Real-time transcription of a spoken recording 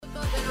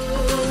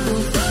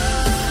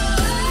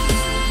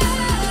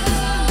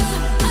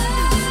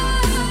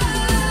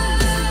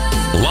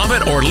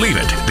Love it or leave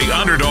it, the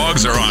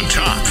underdogs are on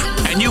top.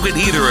 And you can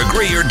either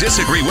agree or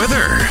disagree with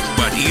her.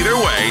 But either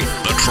way,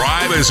 the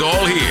tribe is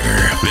all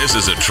here. This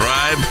is a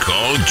Tribe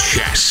Called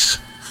Jess.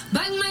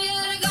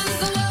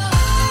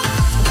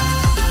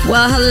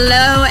 Well,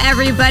 hello,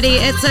 everybody.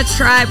 It's a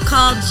Tribe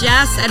Called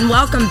Jess, and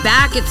welcome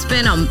back. It's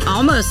been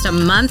almost a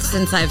month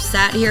since I've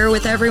sat here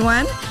with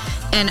everyone,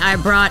 and I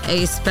brought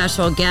a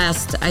special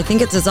guest. I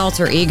think it's his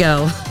alter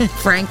ego,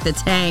 Frank the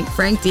Tank.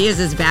 Frank Diaz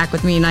is back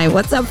with me tonight.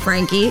 What's up,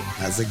 Frankie?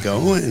 How's it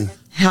going?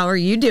 How are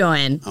you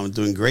doing? I'm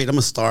doing great. I'm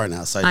a star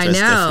now, so I know.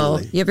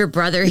 differently. You have your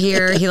brother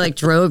here. He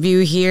drove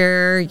you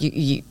here.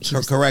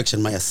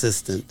 Correction, my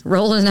assistant.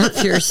 Rolling up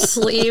your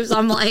sleeves.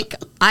 I'm like,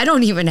 I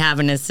don't even have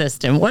an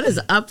assistant. What is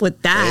up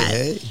with that?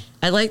 Hey.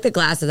 I like the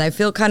glasses. I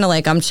feel kind of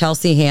like I'm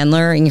Chelsea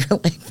Handler, and you're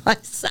like my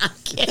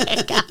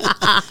sidekick.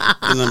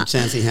 And I'm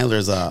Chancey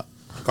Handler's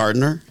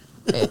gardener.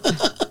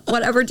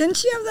 Whatever. Didn't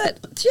she have that?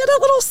 She had a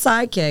little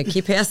sidekick.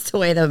 He passed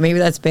away, though. Maybe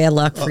that's bad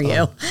luck for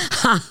you.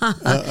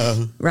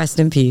 Rest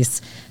in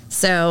peace.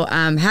 So,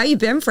 how you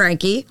been,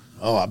 Frankie?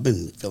 Oh, I've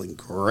been feeling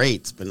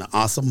great. It's been an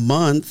awesome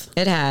month.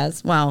 It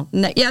has. Well,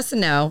 yes and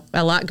no.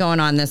 A lot going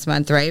on this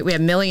month, right? We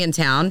have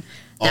Milliontown.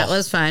 That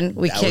was fun.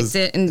 We kicked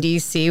it in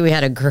D.C. We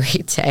had a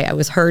great day. I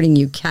was herding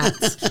you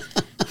cats.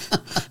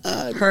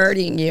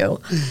 Herding you.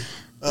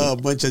 Oh, a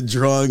bunch of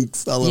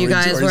drunks all over You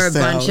guys Georgetown. were a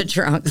bunch of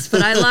drunks,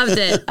 but I loved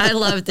it. I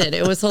loved it.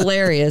 It was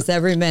hilarious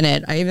every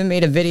minute. I even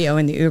made a video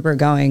in the Uber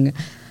going,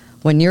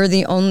 when you're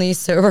the only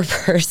sober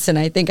person,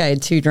 I think I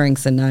had 2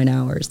 drinks in 9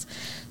 hours.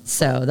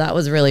 So that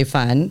was really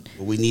fun.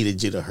 Well, we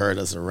needed you to herd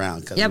us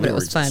around. Yeah, but it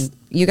was fun.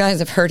 You guys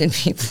have herded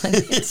me plenty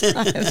of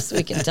times, so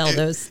we can tell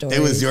those stories.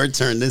 It was your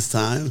turn this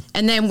time.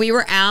 And then we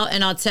were out,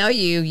 and I'll tell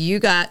you, you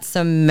got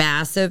some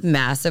massive,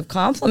 massive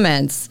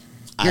compliments.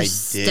 You're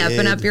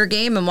stepping up your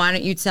game, and why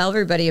don't you tell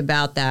everybody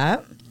about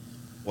that?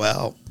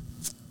 Well,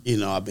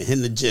 I've been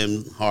hitting the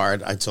gym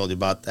hard. I told you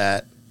about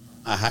that.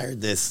 I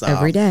hired this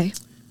every day.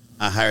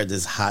 I hired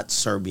this hot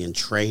Serbian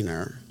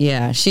trainer.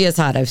 Yeah, she is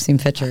hot. I've seen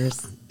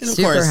pictures.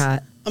 Super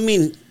hot. I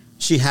mean,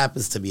 she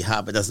happens to be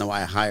hot, but that's not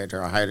why I hired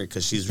her. I hired her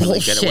because she's really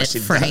good at what she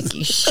Frankie,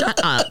 does. Shut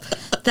up.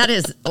 That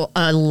is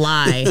a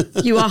lie.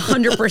 You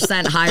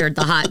 100% hired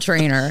the hot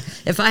trainer.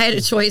 If I had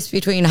a choice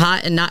between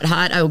hot and not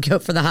hot, I would go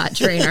for the hot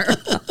trainer.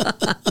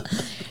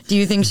 Do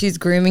you think she's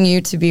grooming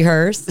you to be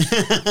hers?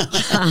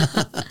 I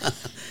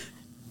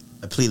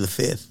plead the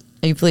fifth.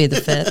 You plead the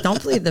fifth. Don't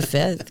plead the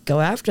fifth.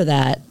 Go after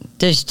that.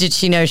 Did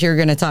she know you were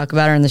going to talk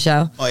about her in the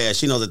show? Oh, yeah.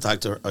 She knows to talk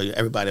to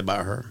everybody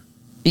about her.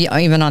 Yeah,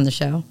 even on the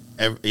show?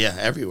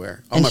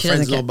 Everywhere. All my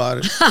friends know about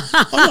it.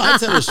 Oh, no, I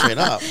tell her straight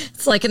up.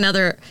 It's like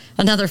another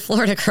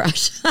Florida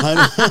crush.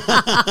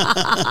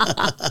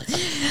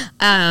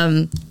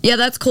 Yeah,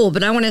 that's cool.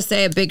 But I want to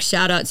say a big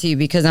shout out to you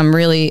because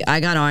I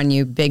got on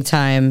you big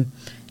time,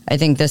 I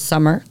think this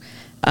summer,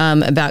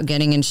 about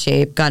getting in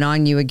shape. Got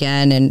on you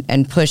again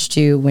and pushed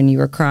you when you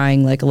were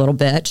crying like a little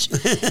bitch.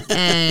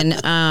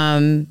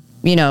 And,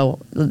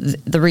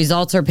 the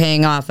results are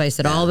paying off. I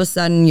said, all of a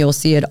sudden, you'll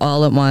see it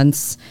all at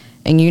once.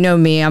 And you know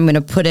me, I'm going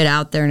to put it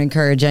out there and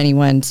encourage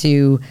anyone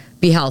to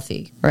be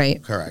healthy,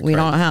 right? Correct. We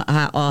don't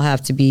all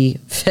have to be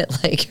fit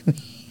like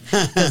me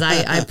because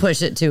I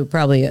push it to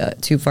probably a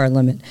too far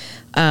limit.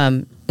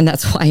 And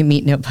that's why I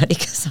meet nobody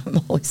because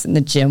I'm always in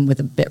the gym with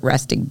a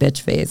resting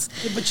bitch face.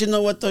 Yeah, but you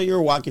know what, though? You're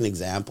a walking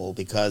example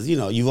because,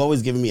 you've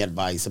always given me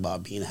advice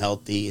about being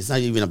healthy. It's not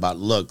even about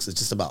looks. It's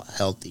just about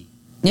healthy.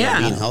 Yeah.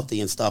 Being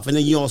healthy and stuff. And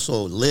then you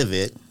also live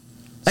it.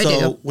 I do.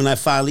 So when I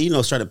finally,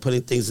 started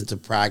putting things into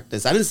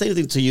practice, I didn't say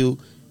anything to you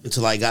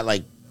until I got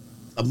like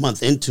a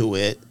month into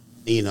it,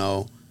 and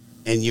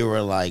you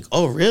were like,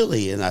 oh,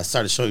 really? And I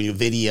started showing you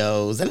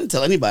videos. I didn't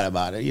tell anybody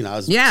about it. I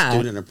was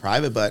doing it in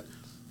private, but,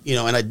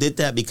 and I did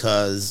that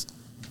because,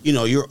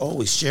 you're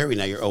always sharing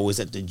that. You're always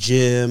at the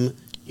gym.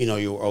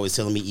 You're always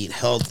telling me eat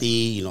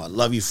healthy. I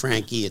love you,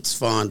 Frankie. It's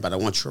fun, but I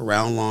want you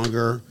around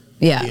longer.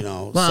 Yeah.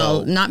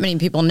 Well, not many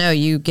people know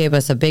you gave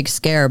us a big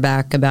scare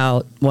back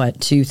about,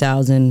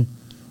 2016.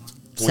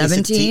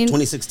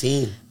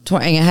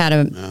 You had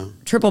a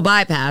triple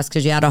bypass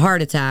because you had a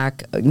heart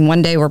attack.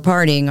 One day we're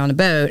partying on a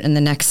boat, and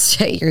the next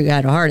day you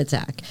had a heart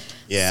attack.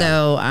 Yeah.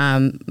 So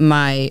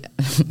my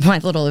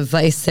little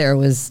advice there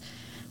was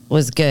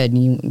good.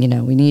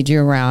 We need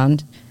you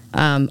around.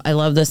 I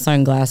love the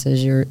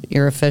sunglasses.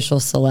 You're official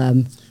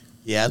celeb.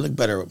 Yeah, I look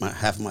better with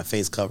half of my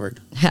face covered.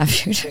 Have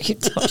you? You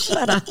don't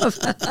shut up.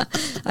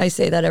 I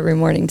say that every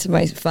morning to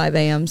my 5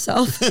 a.m.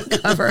 self.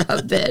 Cover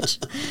up, bitch.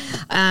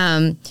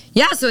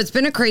 So it's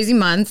been a crazy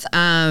month.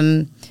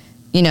 A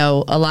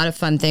lot of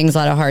fun things, a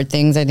lot of hard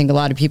things. I think a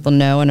lot of people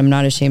know, and I'm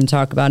not ashamed to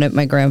talk about it.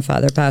 My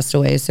grandfather passed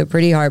away, so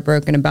pretty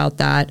heartbroken about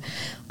that.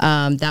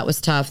 That was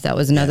tough. That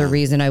was another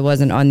reason I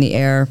wasn't on the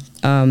air.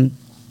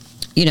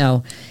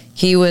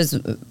 He was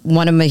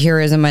one of my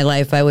heroes in my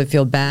life. I would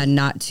feel bad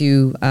not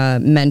to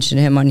mention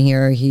him on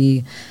here.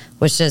 He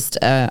was just,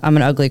 I'm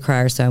an ugly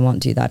crier, so I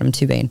won't do that. I'm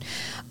too vain.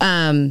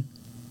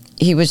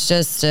 He was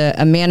just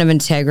a man of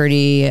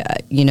integrity,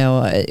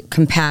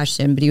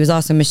 compassion, but he was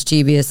also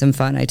mischievous and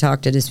fun. I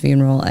talked at his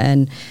funeral,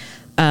 and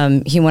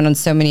He went on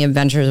so many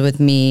adventures with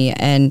me,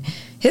 and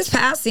his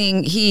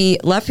passing, he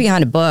left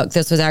behind a book.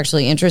 This was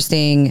actually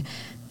interesting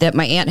that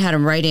my aunt had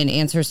him write in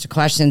answers to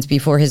questions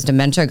before his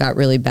dementia got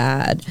really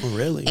bad. Oh,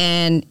 really?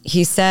 And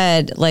he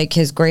said, like,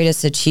 his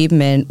greatest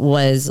achievement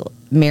was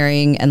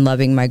marrying and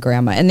loving my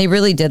grandma. And they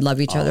really did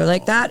love each other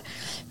like that.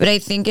 But I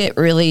think it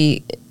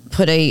really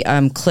put a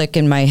click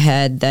in my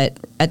head that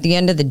at the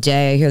end of the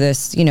day, I hear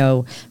this, you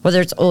know,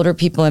 whether it's older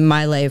people in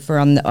my life or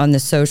on the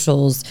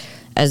socials,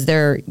 as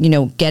they're, you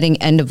know,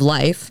 getting end of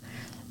life,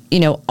 you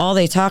know, all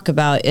they talk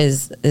about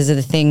is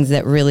the things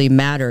that really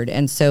mattered.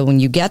 And so when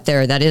you get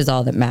there, that is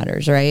all that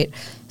matters, right?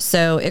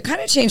 So it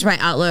kind of changed my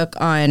outlook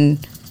on,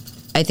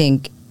 I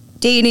think,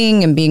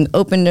 dating and being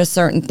open to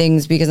certain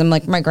things, because I'm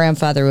like, my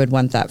grandfather would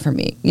want that for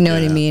me. You know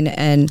what I mean?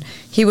 And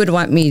he would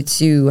want me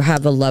to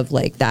have a love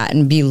like that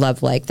and be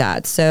loved like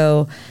that.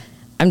 So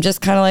I'm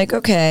just kind of like,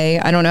 okay,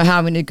 I don't know how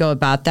I'm going to go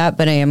about that,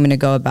 but I am going to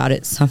go about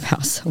it somehow,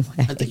 some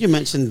way. I think you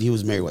mentioned he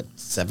was married, what,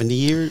 70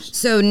 years?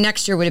 So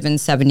next year would have been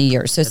 70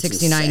 years, so That's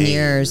 69 insane.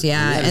 years,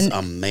 yeah. And that's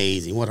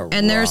amazing. What a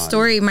And their ride.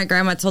 story, my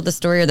grandma told the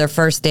story of their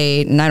first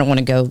date, and I don't want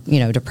to go, you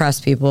know, depress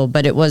people,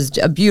 but it was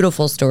a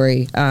beautiful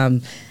story.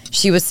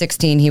 She was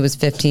 16, he was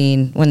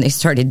 15 when they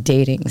started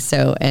dating.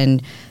 So,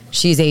 and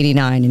she's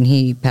 89 and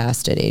he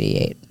passed at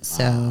 88.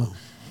 So, Wow.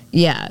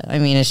 yeah, I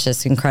mean, it's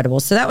just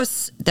incredible. So that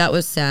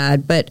was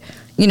sad, but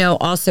you know,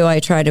 also I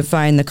try to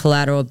find the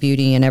collateral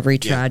beauty in every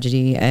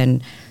tragedy,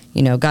 and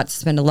you know, got to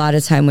spend a lot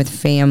of time with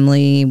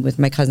family, with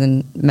my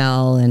cousin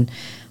Mel and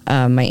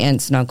my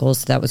aunts and uncles.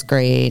 So that was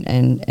great,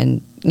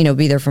 and you know,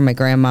 be there for my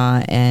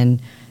grandma and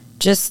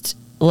just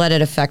let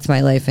it affect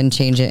my life and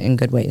change it in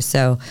good ways.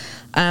 So,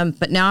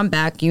 but now I'm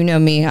back. You know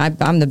me.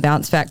 I'm the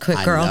bounce back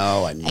quick girl.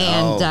 I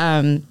know.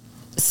 And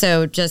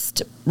so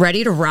just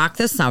ready to rock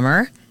the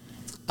summer.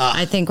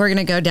 I think we're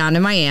gonna go down to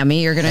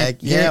Miami. I'm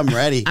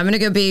ready. I'm gonna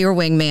go be your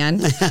wingman.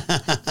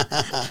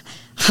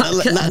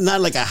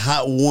 not like a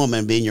hot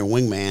woman being your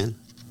wingman.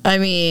 I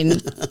mean,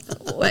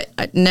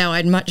 no,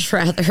 I'd much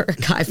rather a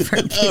guy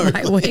friend be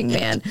my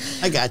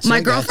wingman. I got you.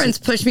 My girlfriends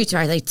push me to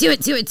her, like, do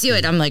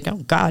it. I'm like, oh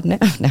God, no.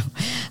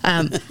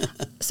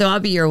 So I'll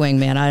be your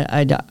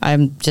wingman.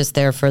 I'm just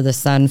there for the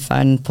sun,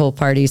 fun, pool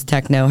parties,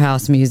 techno,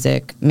 house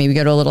music. Maybe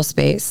go to a little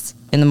space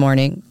in the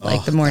morning,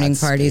 like the morning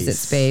parties at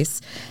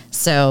Space.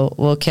 So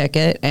we'll kick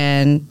it,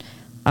 and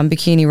I'm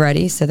bikini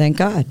ready, so thank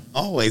God.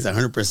 Always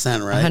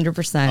 100%, right?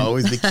 100%.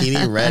 Always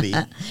bikini ready.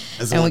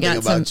 That's And one thing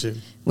about you.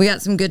 We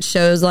got some good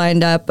shows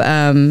lined up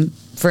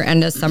for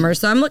end of summer,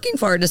 so I'm looking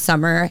forward to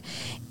summer.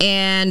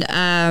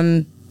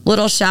 And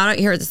little shout out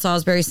here at the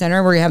Salisbury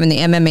Center, we're having the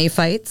MMA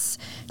fights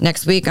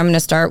next week. I'm going to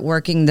start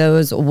working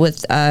those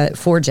with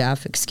for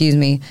Jeff,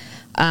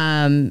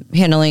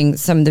 handling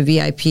some of the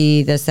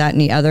VIP, this, that, and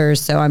the others.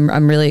 So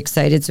I'm really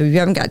excited. So if you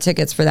haven't got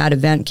tickets for that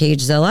event,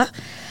 Cagezilla.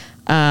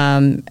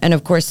 And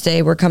of course,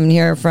 today we're coming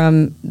here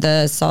from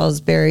the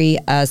Salisbury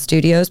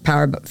Studios,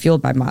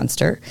 fueled by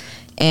Monster.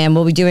 And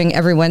we'll be doing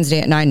every Wednesday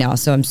at 9 now,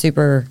 so I'm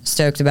super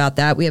stoked about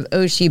that. We have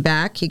Oshi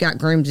back. He got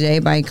groomed today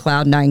by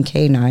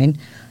Cloud9K9.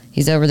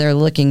 He's over there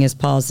licking his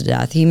paws to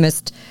death. He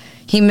missed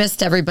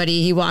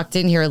everybody. He walked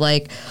in here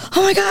like,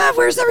 oh my God,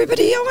 where's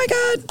everybody? Oh my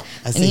God.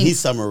 I see he's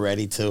summer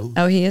ready too.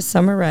 Oh, he is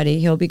summer ready.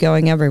 He'll be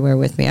going everywhere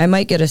with me. I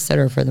might get a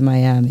sitter for the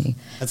Miami.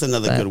 That's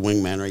another good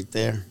wingman right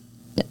there.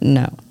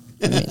 No.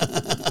 I mean,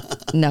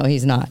 no,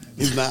 he's not.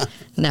 He's not?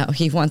 No,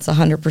 he wants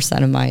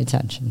 100% of my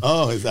attention.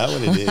 Oh, is that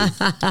what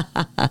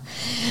it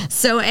is?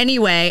 So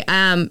anyway,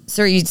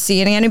 so are you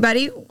seeing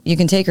anybody? You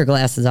can take your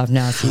glasses off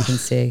now so you can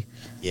see.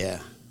 Yeah.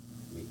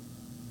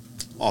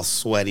 All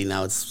sweaty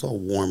now. It's so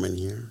warm in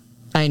here.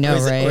 I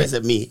know, right? Or is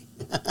it me?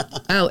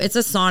 Oh, it's a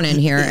sauna in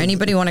here.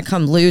 Anybody want to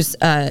come lose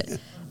a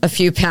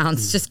few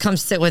pounds? Just come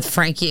sit with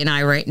Frankie and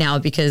I right now,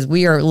 because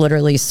we are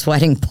literally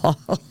sweating balls.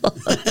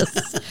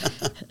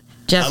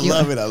 Jeff,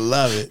 I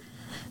love it.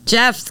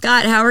 Jeff,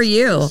 Scott, how are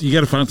you? You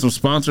got to find some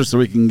sponsors so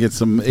we can get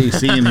some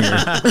AC in here.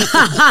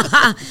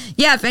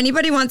 Yeah, if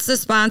anybody wants to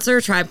sponsor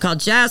Tribe Called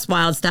Jess,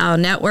 Wylde Style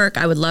Network,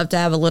 I would love to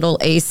have a little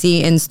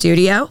AC in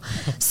studio.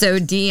 So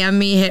DM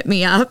me, hit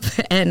me up,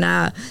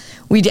 and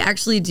we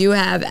actually do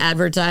have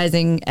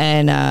advertising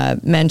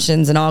and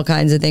mentions and all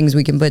kinds of things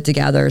we can put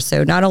together.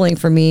 So not only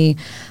for me,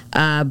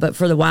 but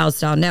for the Wylde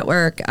Style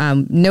Network.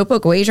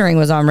 Notebook Wagering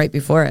was on right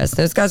before us.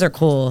 Those guys are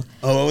cool.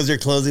 Oh, what was your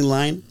closing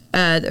line?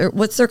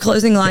 What's their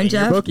closing line,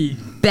 Jeff? Bookie.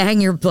 Bang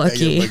your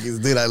bookie.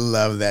 Dude, I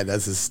love that.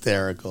 That's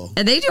hysterical.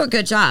 And they do a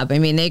good job. I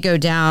mean, they go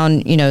down,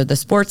 the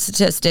sports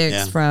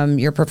statistics from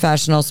your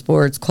professional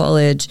sports,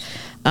 college,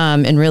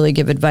 and really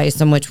give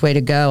advice on which way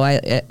to go.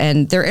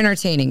 And they're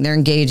entertaining, they're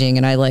engaging,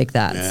 and I like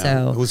that. Yeah.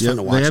 So It was fun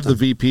to watch. They had the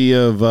VP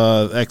of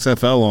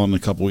XFL on a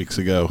couple weeks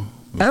ago.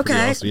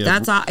 okay, Awesome. Yeah.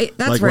 that's like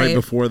right. right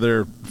before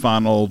their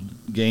final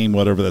game,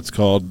 whatever that's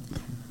called,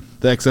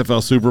 the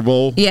XFL Super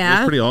Bowl. Yeah. It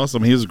was pretty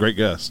awesome. He was a great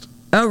guest.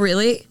 Oh,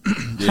 really?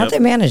 Yep. How'd they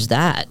manage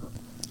that?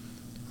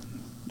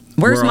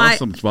 Where's We're my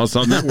awesome. It's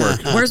on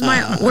network. Where's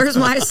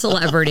my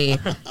celebrity?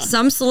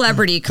 Some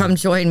celebrity come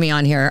join me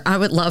on here. I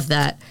would love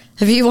that.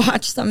 Have you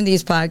watched some of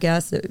these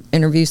podcasts that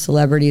interview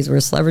celebrities where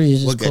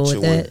celebrities are just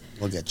cool with it?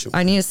 We'll get you.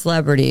 I need a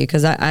celebrity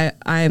because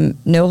I'm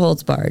no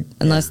holds barred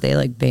unless they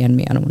like ban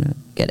me. I don't want to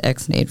get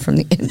ex-nayed from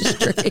the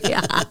industry.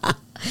 I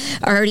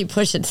already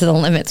push it to the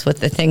limits with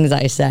the things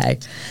I say.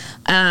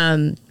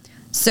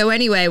 So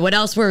anyway, what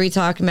else were we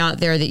talking about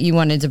there that you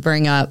wanted to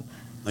bring up?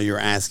 Oh, you were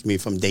asking me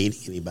if I'm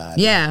dating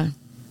anybody. Yeah.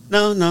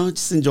 No,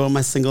 just enjoying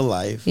my single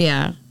life.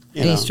 Yeah.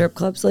 You Any know. strip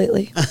clubs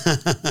lately?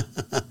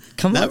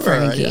 Come on, Never.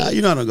 Frankie.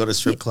 You know I don't go to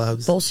strip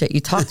clubs. Bullshit.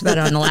 You talked about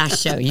it on the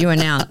last show. You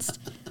announced.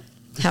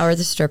 How are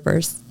the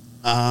strippers?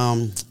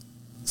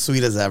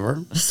 Sweet as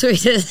ever.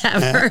 Sweet as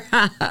ever.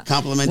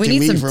 Complimenting We need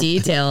me some for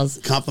details.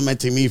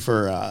 complimenting me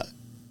for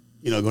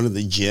going to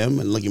the gym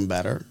and looking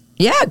better.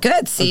 Yeah,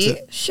 good. See,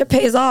 shit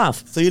pays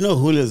off. So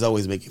Julio's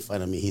always making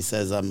fun of me. He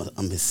says I'm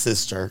his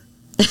sister.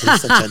 I'm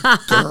such a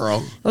girl.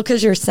 Well,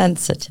 because you're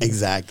sensitive.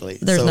 Exactly.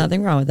 There's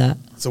nothing wrong with that.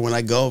 So when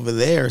I go over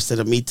there, instead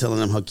of me telling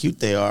them how cute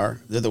they are,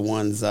 they're the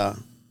ones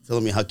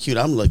telling me how cute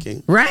I'm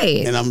looking.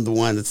 Right. And I'm the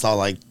one that's all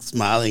like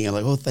smiling and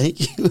like, oh, thank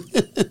you.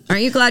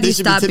 Aren't you glad They you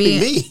should be stopped tipping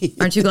being? me.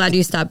 Aren't you glad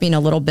you stopped being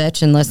a little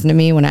bitch and listened to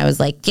me when I was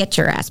like, get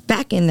your ass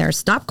back in there,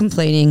 stop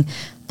complaining,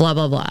 blah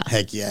blah blah.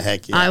 Heck yeah.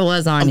 I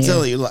was on I'm you.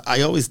 telling you, like,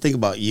 I always think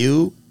about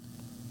you.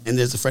 And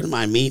there's a friend of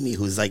mine, Mimi,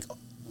 who's like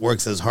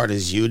works as hard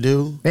as you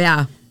do.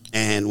 Yeah.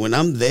 And when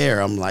I'm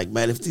there, I'm like,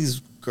 man, if these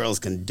girls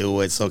can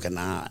do it, so can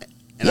I.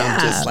 And Yeah. I'm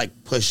just like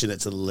pushing it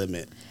to the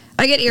limit.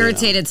 I get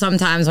irritated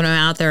sometimes when I'm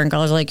out there and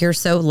girls are like, you're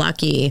so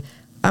lucky.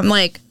 I'm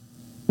like,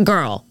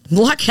 girl,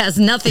 luck has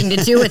nothing to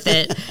do with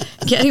it.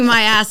 Getting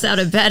my ass out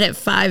of bed at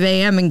 5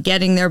 a.m. and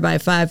getting there by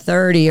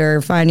 5:30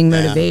 or finding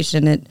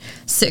motivation at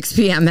 6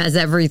 p.m. has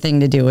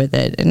everything to do with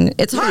it. And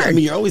it's hard. I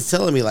mean, you're always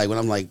telling me, like, when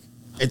I'm like,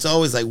 it's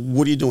always like,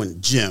 what are you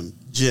doing? Gym.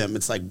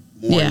 It's like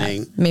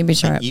morning. Yeah, maybe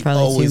You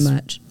probably always, too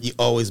much. You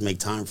always make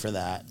time for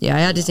that. Yeah, I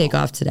had to take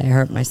off today. I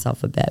hurt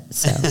myself a bit.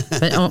 So,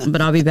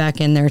 but I'll be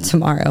back in there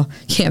tomorrow.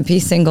 Can't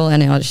be single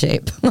and out of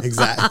shape.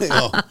 Exactly.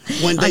 Well,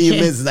 one day you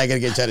miss is not going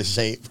to get you out of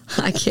shape.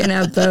 I can't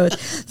have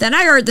both. Then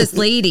I heard this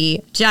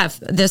lady, Jeff,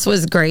 this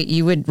was great.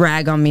 You would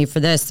rag on me for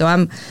this. So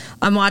I'm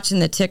watching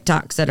the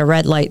TikToks at a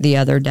red light the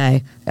other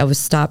day. I was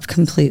stopped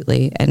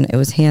completely and it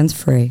was hands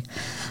free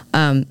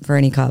for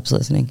any cops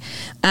listening.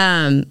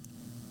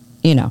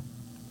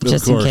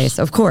 Just in case.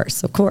 Of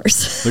course.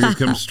 They're going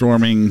to come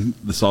storming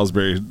the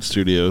Salisbury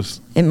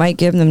studios. It might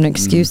give them an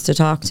excuse to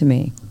talk to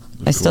me.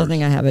 I still course.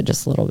 think I have it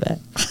just a little bit.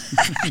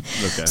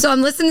 Okay. So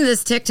I'm listening to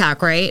this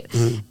TikTok, right?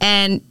 Mm-hmm.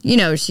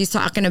 And, she's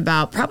talking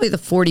about probably the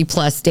 40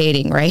 plus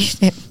dating, right?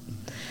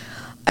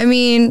 I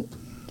mean,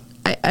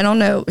 I don't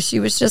know. She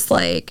was just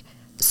like,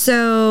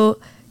 so,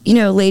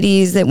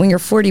 ladies, that when you're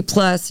 40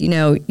 plus,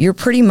 you're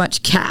pretty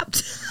much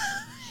capped.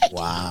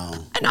 Wow.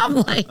 And I'm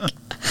like,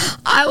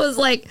 I was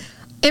like,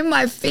 in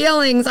my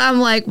feelings, I'm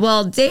like,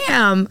 well,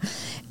 damn.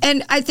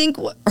 And I think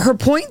her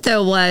point,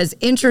 though, was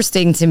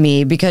interesting to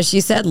me because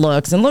she said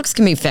looks, and looks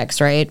can be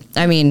fixed, right?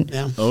 I mean,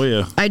 Yeah. Oh,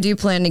 yeah. I do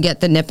plan to get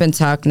the nip and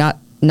tuck, not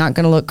going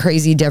to look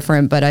crazy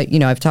different, but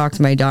I've talked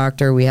to my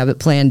doctor. We have it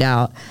planned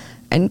out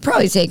and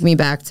probably take me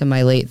back to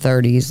my late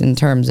 30s in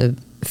terms of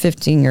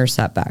 15-year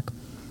setback.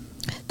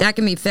 That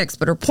can be fixed.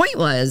 But her point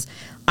was,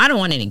 I don't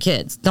want any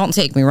kids. Don't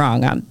take me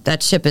wrong.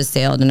 That ship has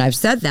sailed, and I've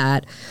said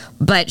that.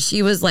 But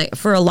she was like,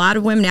 for a lot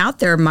of women out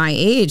there my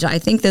age, I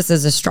think this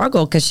is a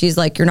struggle because she's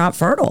like, you're not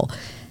fertile.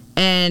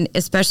 And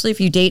especially if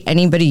you date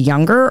anybody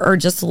younger or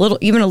just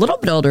even a little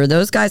bit older,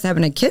 those guys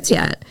haven't had kids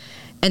yet.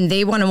 And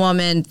they want a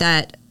woman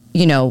that,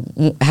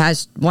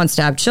 wants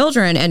to have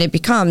children, and it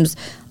becomes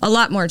a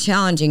lot more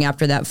challenging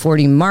after that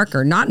 40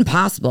 marker. Not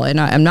impossible, and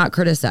I'm not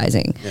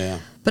criticizing. Yeah.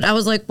 But I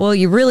was like, well,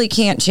 you really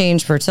can't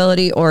change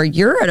fertility, or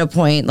you're at a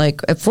point,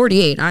 like at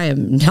 48, I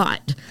am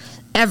not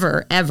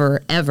ever,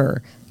 ever,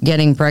 ever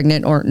getting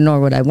pregnant, nor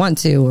would I want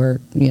to, or,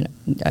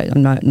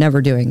 I'm not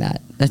never doing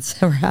that.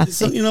 That's never happening.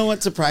 So, you know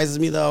what surprises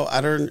me, though?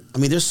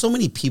 There's so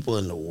many people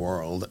in the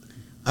world.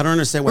 I don't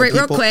understand why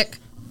people... Real quick,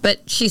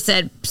 but she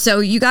said, so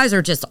you guys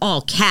are just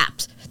all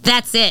capped.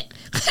 That's it.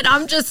 And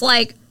I'm just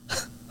like,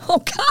 oh,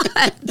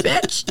 God,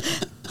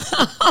 bitch.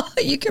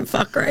 You can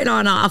fuck right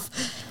on off.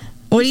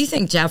 What do you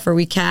think, Jeff? Are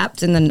we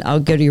capped? And then I'll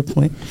go to your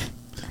point.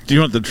 Do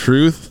you want the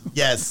truth?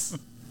 Yes.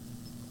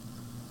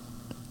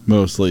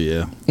 Mostly,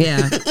 yeah.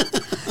 Yeah.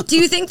 Do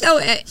you think, though...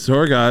 So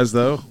are guys,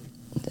 though.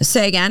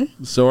 Say again?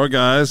 So are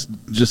guys,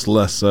 just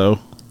less so.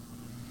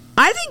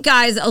 I think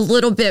guys a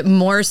little bit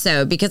more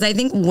so, because I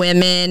think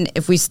women,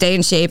 if we stay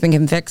in shape and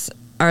can fix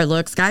our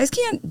looks, guys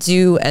can't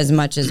do as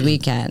much as we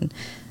can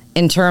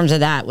in terms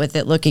of that, with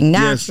it looking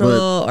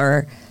natural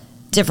or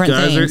different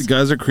things.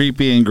 Guys are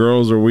creepy and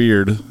girls are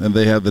weird, and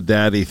they have the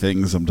daddy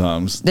thing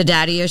sometimes. The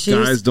daddy issues?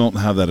 Guys don't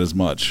have that as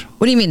much.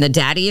 What do you mean, the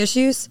daddy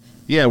issues?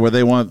 Yeah, where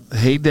they want,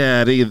 hey,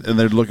 daddy, and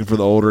they're looking for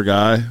the older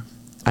guy.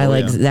 I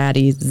like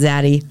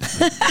zaddy.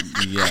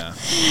 Yeah.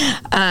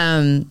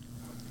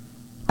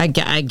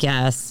 I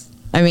guess.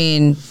 I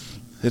mean,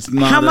 It's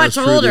not how as much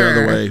true older?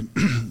 the other way.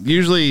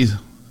 Usually,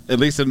 at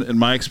least in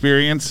my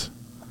experience,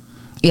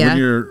 yeah. when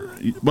you're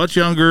much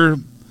younger,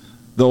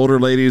 the older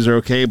ladies are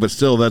okay, but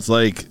still, that's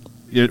like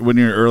when you're in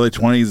your early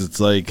 20s, it's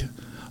like,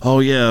 oh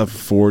yeah,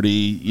 40.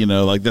 You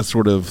know, like that's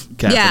sort of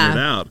capping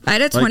it out. I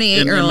had a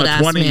 28-year-old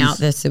ask me out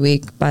this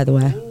week. By the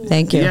way,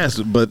 thank you. Yes,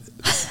 but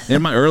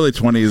in my early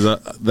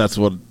 20s,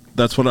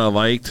 that's what I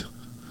liked.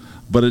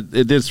 But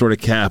it did sort of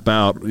cap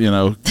out, you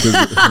know, because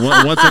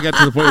once I got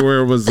to the point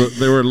where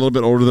they were a little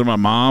bit older than my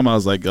mom, I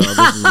was like, oh,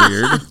 this is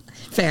weird.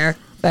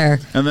 Fair.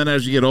 And then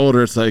as you get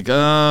older, it's like,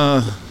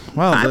 wow,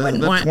 that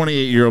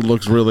 28-year-old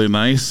looks really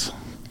nice.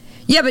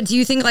 Yeah, but do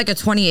you think like a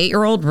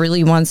 28-year-old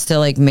really wants to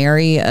like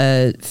marry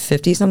a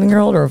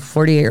 50-something-year-old or a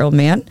 48-year-old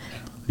man?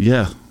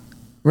 Yeah.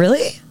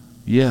 Really?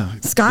 Yeah.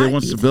 Scott? They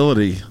want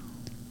stability.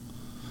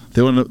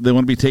 They want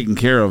to be taken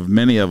care of.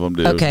 Many of them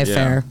do. Okay, yeah.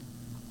 fair.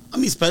 I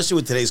mean, especially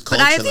with today's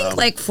culture. But I think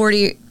like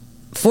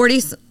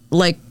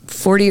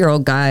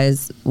 40-year-old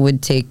guys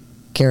would take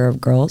care of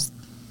girls.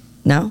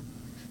 No?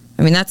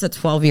 I mean, that's a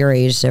 12-year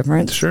age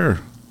difference. Sure.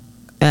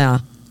 Yeah.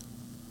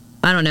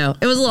 I don't know.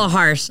 It was a little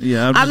harsh.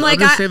 Yeah, I'm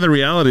just saying the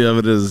reality of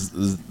it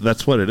is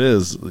that's what it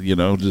is. You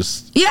know,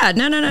 just yeah.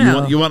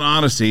 No. You want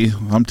honesty.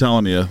 I'm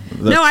telling you.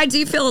 No, I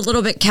do feel a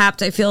little bit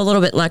capped. I feel a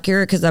little bit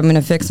luckier because I'm going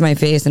to fix my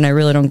face, and I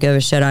really don't give a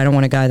shit. I don't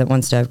want a guy that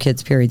wants to have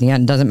kids. Period. The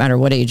end. Doesn't matter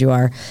what age you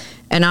are,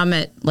 and I'm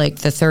at like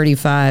the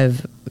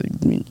 35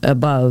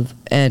 above,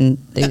 and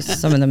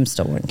some of them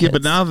still want kids. Yeah,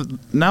 but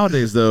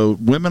nowadays though,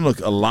 women look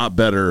a lot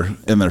better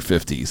in their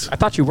 50s. I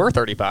thought you were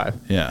 35.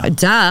 Yeah.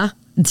 Duh.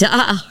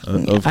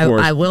 Of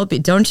course. I will be.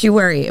 Don't you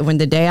worry. When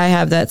the day I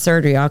have that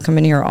surgery, I'll come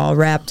in here all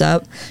wrapped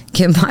up,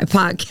 give my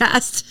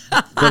podcast.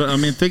 But I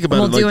mean, think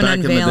about it. Like back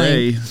in the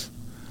day,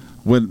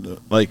 when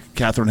like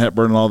Katharine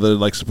Hepburn and all the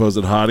like supposed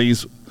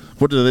hotties,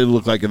 what do they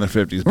look like in their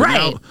 50s? But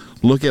right. Now,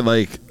 look at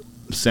like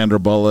Sandra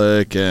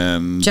Bullock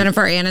and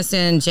Jennifer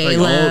Aniston,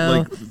 J-Lo.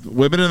 Like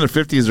women in their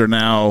 50s are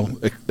now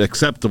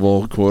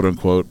acceptable, quote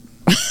unquote.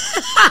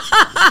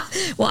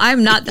 Well,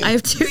 I'm not. I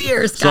have 2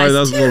 years, guys. Sorry, that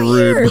was a little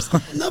rude.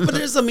 No, but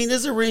there's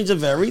a range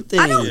of everything.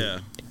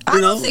 I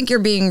don't think you're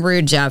being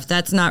rude, Jeff.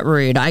 That's not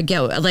rude. I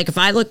get like if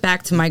I look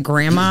back to my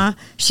grandma,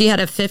 she had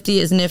a 50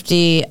 is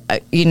nifty,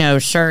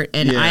 shirt,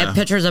 and I have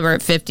pictures of her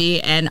at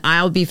 50, and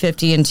I'll be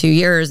 50 in 2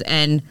 years,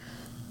 and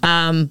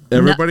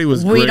everybody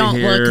was we gray don't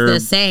hair, look the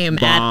same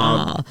at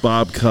all.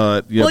 Bob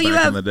cut. Yeah, well,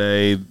 back in the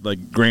day,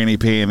 like granny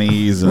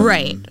panties, and,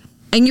 right.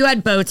 And you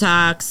had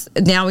Botox.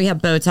 Now we have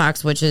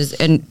Botox, which is,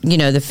 and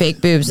the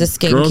fake boobs, the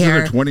skincare. Girls in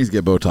their 20s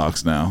get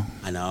Botox now.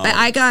 I know.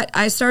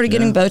 I started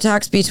getting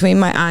Botox between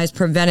my eyes,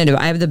 preventative.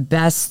 I have the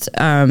best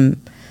Dr.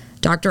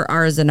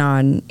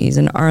 Arzanon. He's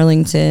in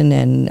Arlington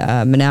and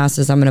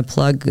Manassas. I'm going to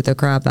plug the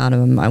crap out of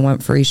him. I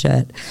want free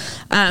shit.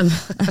 But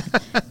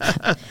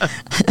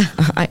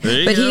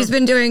he's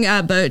been doing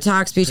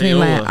Botox between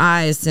my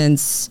eyes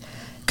since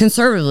I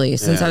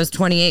was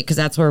 28, because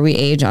that's where we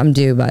age. I'm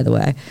due, by the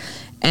way.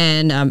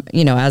 And,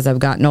 as I've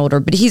gotten older.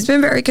 But he's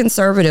been very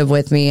conservative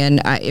with me, and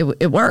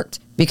it worked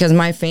because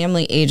my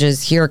family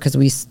ages here because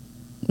we,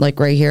 like,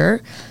 right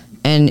here.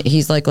 And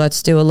he's like,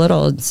 let's do a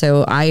little. And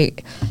so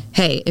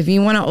if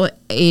you want to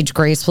age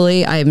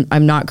gracefully,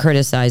 I'm not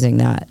criticizing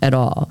that at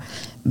all.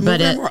 But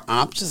there are more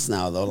options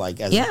now, though,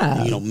 like, as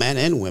men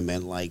and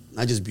women, like,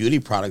 not just beauty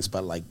products,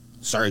 but, like,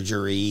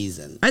 surgeries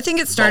and I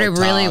think it started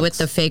really with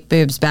the fake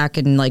boobs back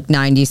in like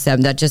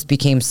 97. That just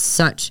became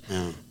such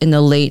in the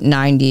late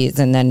 90s,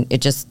 and then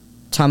it just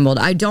tumbled.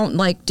 I don't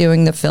like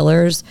doing the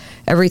fillers.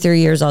 Every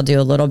 3 years I'll do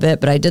a little bit,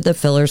 but I did the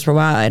fillers for a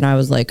while, and I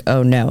was like,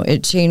 oh no,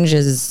 it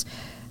changes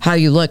how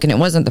you look. And it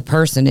wasn't the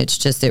person, it's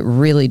just it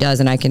really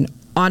does. And I can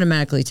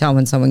automatically tell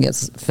when someone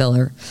gets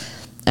filler,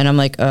 and I'm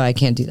like, oh, I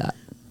can't do that.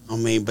 I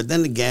mean, but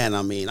then again,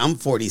 I'm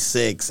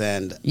 46,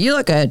 and you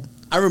look good.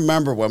 I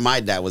remember when my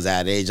dad was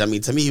that age. I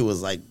mean, to me, he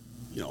was like,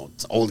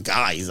 it's an old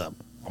guy. He's a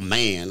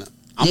man.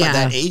 I'm at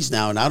that age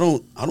now, and I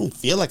don't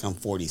feel like I'm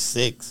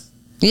 46.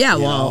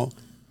 Yeah,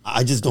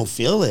 I just don't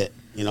feel it.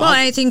 Well,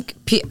 I think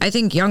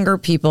younger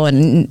people,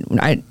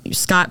 and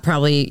Scott,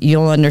 probably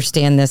you'll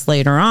understand this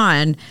later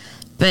on,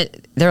 but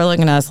they're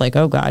looking at us like,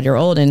 oh God, you're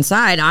old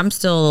inside. I'm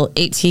still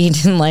 18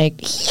 and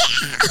like,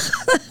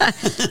 yeah.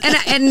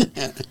 and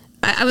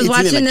I was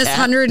watching this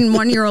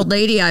 101-year-old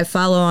lady I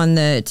follow on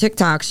the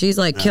TikTok. She's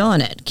like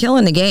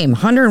killing the game.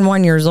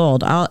 101 years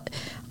old. I'll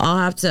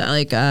have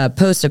to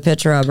post a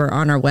picture of her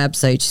on our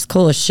website. She's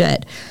cool as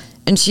shit.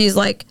 And she's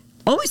like,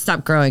 always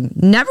stop growing,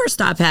 never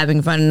stop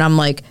having fun. And I'm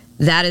like,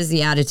 that is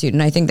the attitude.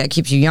 And I think that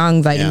keeps you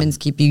young. Vitamins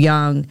keep you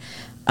young.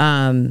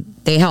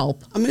 They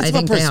help. I mean, it's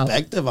about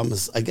perspective. I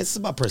guess it's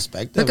about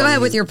perspective. But go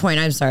ahead with your point.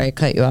 I'm sorry, I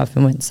cut you off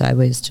and went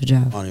sideways to Joe.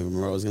 I don't even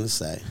remember what I was going to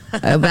say.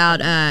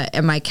 About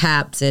am I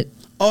capped at...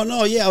 Oh,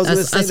 no, yeah, I was going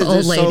to say us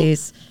old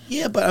ladies.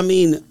 But I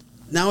mean,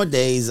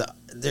 nowadays,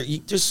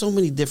 there's so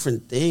many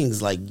different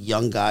things, like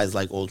young guys,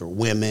 like older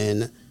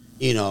women,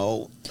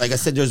 Like I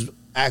said, there's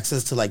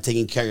access to, like,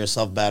 taking care of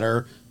yourself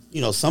better.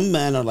 Some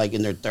men are, like,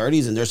 in their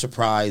 30s, and they're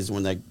surprised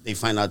when they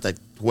find out that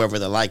whoever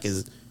they like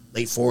is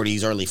late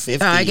 40s, early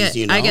 50s, I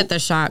get the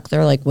shock.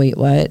 They're like, wait,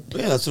 what?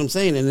 Yeah, that's what I'm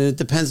saying. And it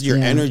depends on your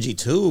energy,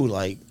 too.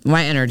 Like,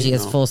 my energy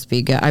is full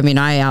speed. I mean,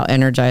 I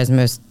out-energize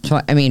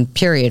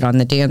period, on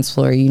the dance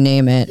floor, you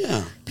name it.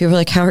 Yeah. People are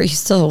like, how are you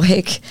still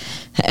awake?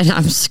 And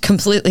I'm just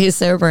completely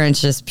sober, and it's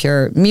just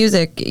pure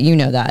music. You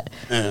know that.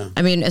 Yeah.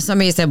 I mean, if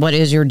somebody said, what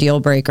is your deal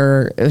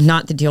breaker?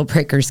 Not the deal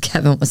breakers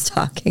Kevin was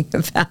talking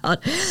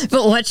about,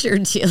 but what's your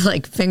deal,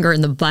 like finger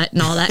in the butt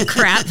and all that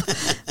crap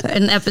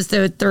in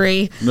episode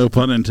 3. No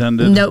pun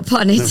intended. No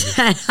pun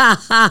intended.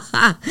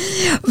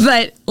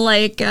 But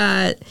like,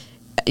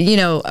 you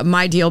know,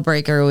 my deal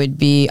breaker would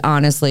be,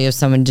 honestly, if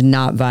someone did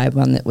not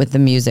vibe with the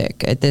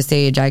music. At this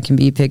age, I can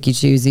be picky,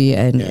 choosy,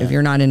 and if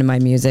you're not into my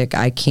music,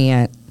 I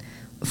can't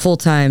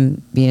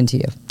full-time be into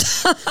you.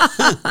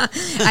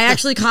 I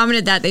actually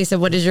commented that. They said,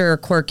 what is your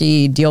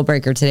quirky deal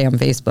breaker today on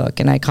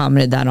Facebook? And I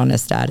commented that on a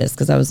status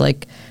because I was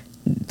like,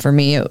 for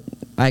me,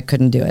 I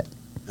couldn't do it.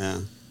 Yeah.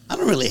 I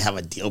don't really have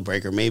a deal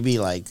breaker. Maybe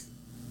like,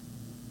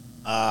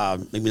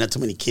 maybe not too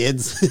many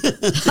kids.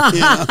 You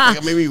know,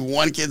 like maybe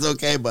one kid's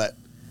okay, but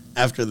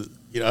after,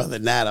 other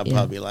than that, I'll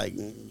probably be like,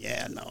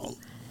 no.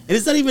 And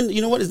it's not even,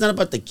 you know what? It's not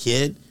about the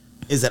kid.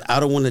 Is that I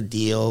don't want to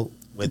deal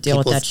with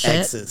people's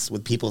exes.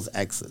 With people's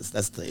exes.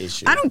 That's the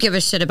issue. I don't give a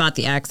shit about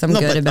the ex. I'm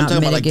good about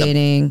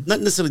mitigating. About not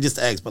necessarily just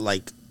the ex, but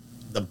like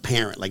the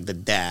parent, like the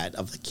dad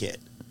of the kid.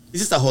 It's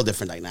just a whole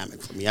different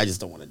dynamic for me. I just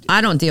don't want to do it.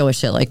 I don't deal with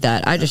shit like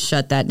that. I just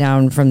shut that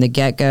down from the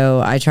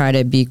get-go. I try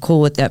to be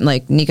cool with them.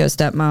 Like Nico's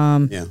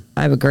stepmom,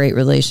 I have a great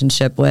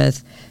relationship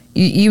with.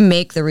 You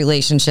make the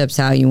relationships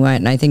how you want,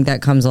 and I think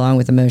that comes along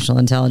with emotional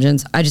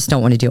intelligence. I just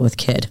don't want to deal with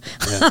kid.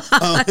 Yeah.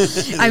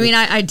 I mean,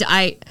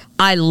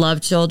 I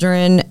love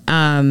children.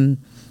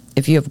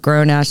 If you have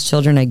grown-ass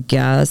children, I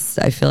guess.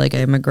 I feel like I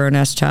am a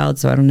grown-ass child,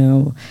 so I don't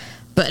know.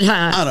 But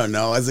I don't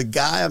know. As a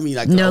guy, I mean,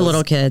 I could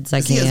little kids. I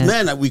can't. As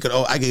men, I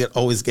could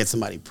always get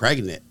somebody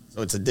pregnant,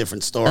 so it's a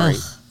different story.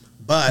 Ugh.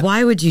 But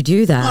why would you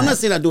do that? Well, I'm not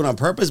saying I do it on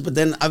purpose, but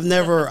then I've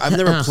never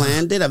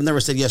planned it. I've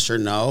never said yes or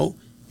no.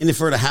 And if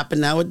it were to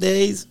happen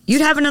nowadays, you'd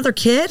have another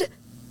kid?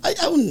 I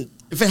wouldn't.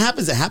 If it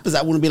happens, it happens.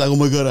 I wouldn't be like, oh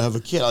my God, I have a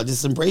kid. I'll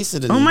just embrace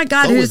it. And oh my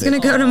God, who's going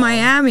to go to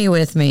Miami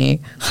with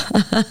me?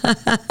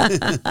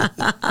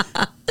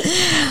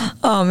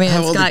 Oh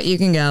man, Scott, you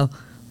can go.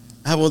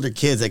 I have older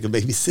kids I can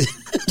babysit.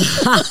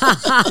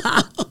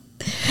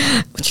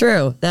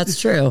 True. That's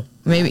true.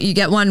 Maybe you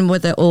get one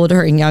with the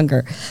older and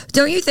younger.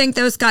 Don't you think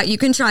though, Scott, you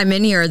can chime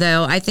in here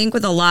though. I think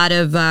with a lot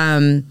of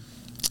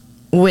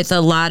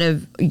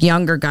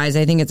younger guys,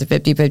 I think it's a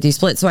 50-50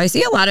 split. So I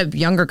see a lot of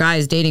younger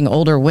guys dating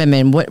older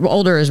women. What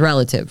older is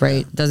relative,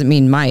 right? Doesn't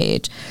mean my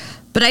age.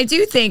 But I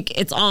do think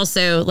it's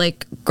also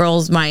like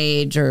girls my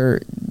age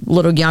or a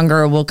little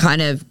younger will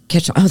kind of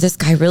catch on, oh, this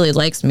guy really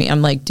likes me.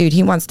 I'm like, dude,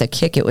 he wants to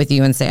kick it with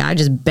you and say, I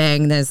just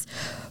banged this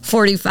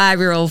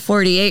 45-year-old,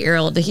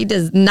 48-year-old. He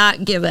does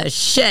not give a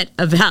shit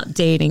about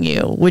dating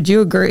you. Would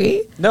you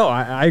agree? No,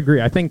 I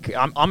agree. I think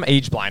I'm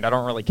age blind. I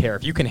don't really care.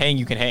 If you can hang,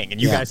 you can hang.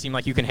 And you guys seem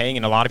like you can hang,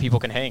 and a lot of people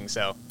can hang.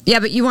 So yeah,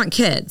 but you want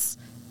kids.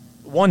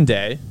 One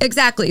day.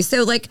 Exactly.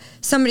 So like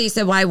somebody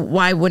said,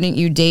 why wouldn't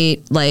you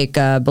date like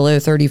below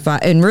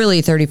 35 and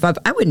really 35?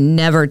 I would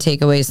never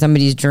take away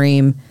somebody's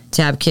dream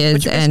to have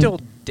kids. But you can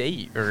still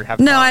date or have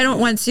no, I don't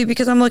want to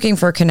because I'm looking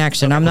for a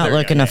connection. I'm not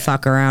looking to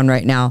fuck around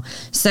right now.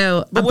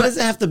 So but what does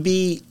it have to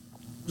be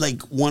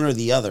like one or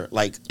the other?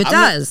 Like it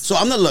does.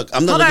 I'm not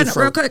Hold on,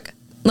 real quick.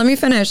 Let me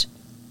finish.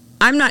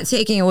 I'm not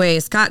taking away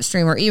Scott's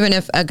dream, or even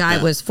if a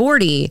guy was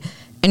 40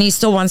 and he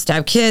still wants to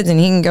have kids and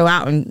he can go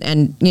out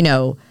and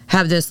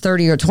have this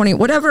 30 or 20,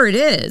 whatever it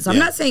is. I'm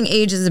not saying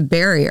age is a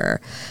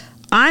barrier.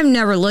 I'm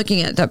never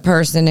looking at that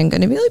person and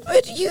going to be like,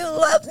 but you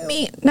love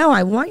me. No,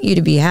 I want you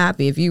to be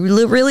happy. If you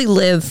really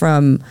live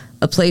from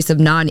a place of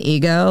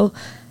non-ego,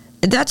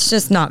 that's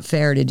just not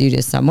fair to do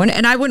to someone.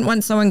 And I wouldn't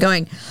want someone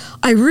going,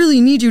 I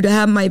really need you to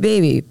have my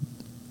baby.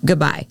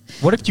 Goodbye.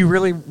 What if you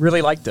really,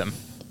 really liked them?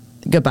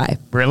 Goodbye.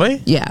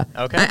 Really? Yeah.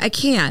 Okay. I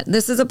can't.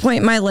 This is a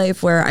point in my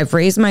life where I've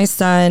raised my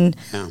son.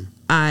 Yeah.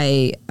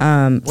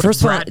 What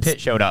first of all, Brad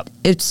Pitt showed up.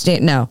 It's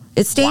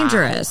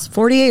dangerous.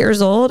 48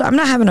 years old. I'm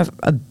not having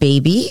a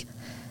baby.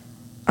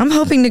 I'm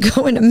hoping to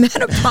go into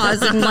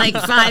menopause in like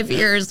 5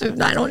 years.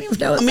 I don't even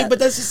know. But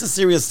that's just a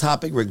serious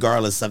topic,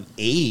 regardless of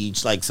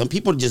age. Like some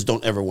people just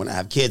don't ever want to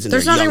have kids, and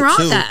there's they're nothing young wrong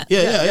too. with that.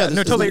 Yeah.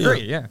 No, totally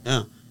agree. Yeah.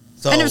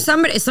 So, and if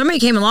somebody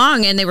came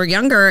along and they were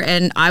younger,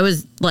 and I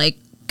was like,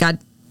 God,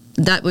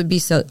 that would be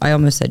so. I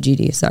almost said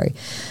GD. Sorry.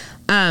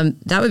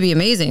 That would be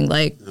amazing.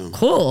 Like,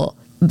 cool.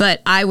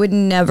 But I would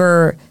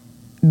never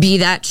be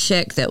that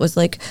chick that was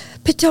like,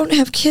 but don't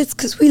have kids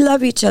because we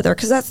love each other,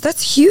 because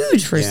that's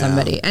huge for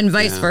somebody, and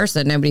vice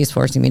versa. Nobody's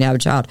forcing me to have a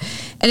child,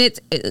 and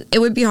it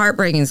would be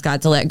heartbreaking,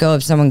 Scott, to let go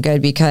of someone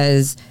good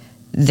because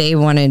they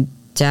wanted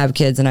to have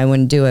kids and I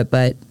wouldn't do it,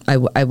 but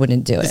I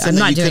wouldn't do it. I'm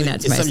not doing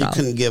that to myself. You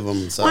couldn't give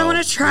them. So, I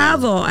want to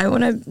travel. I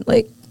want to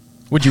like.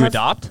 Would you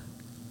adopt?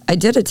 I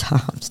did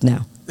adopt.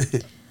 No,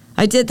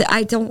 I did.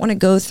 I don't want to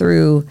go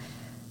through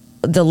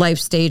the life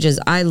stages.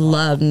 I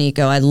love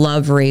Nico. I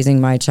love raising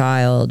my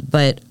child,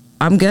 but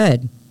I'm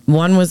good.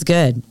 One was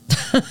good.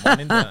 One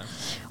and done.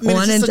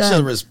 It's such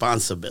a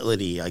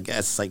responsibility, I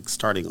guess, like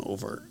starting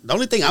over. The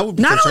only thing I would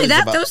be not only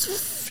that, about,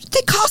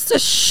 they cost a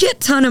shit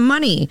ton of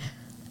money.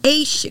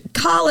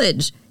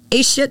 College,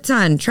 a shit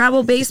ton.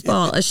 Travel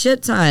baseball, a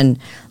shit ton.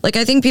 Like,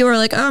 I think people are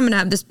like, oh, I'm going to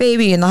have this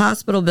baby and the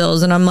hospital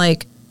bills. And I'm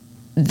like,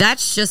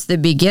 that's just the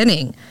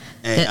beginning.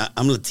 Hey,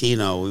 I'm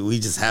Latino. We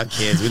just have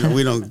kids.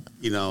 We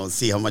don't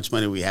see how much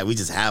money we have. We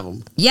just have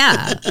them.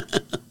 Yeah.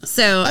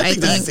 So I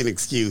think that's an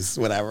excuse,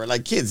 whatever.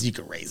 Like, kids, you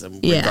can raise them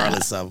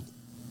regardless of,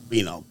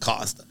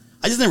 cost.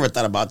 I just never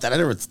thought about that. I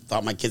never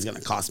thought my kid's going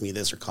to cost me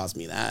this or cost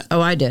me that.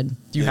 Oh, I did.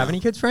 Do you have any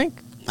kids, Frank?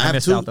 I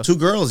have two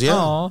girls, yeah.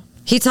 Aw.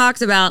 He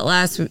talked about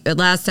last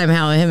time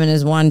how him and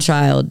his one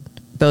child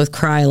both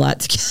cry a lot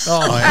together.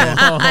 Oh,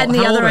 yeah. And the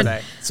How other old are one-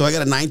 they? So I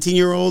got a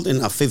 19-year-old and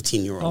a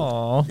 15-year-old.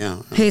 Aw.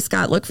 Yeah. Hey,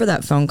 Scott, look for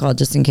that phone call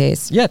just in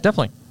case. Yeah,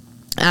 definitely.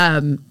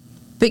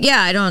 But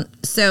yeah, I don't.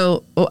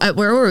 So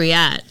where were we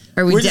at?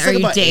 Are We're just you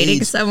talking about dating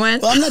age. someone?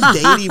 Well, I'm not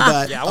dating,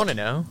 but Yeah, I want to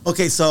know.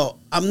 okay. So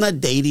I'm not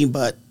dating,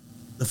 but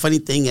the funny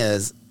thing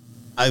is,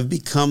 I've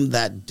become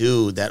that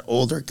dude, that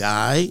older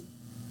guy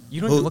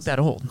You don't even look that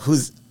old.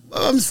 who's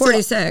I'm still,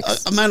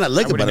 46. I might not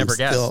look I it, would've but I'm never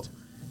guessed. still.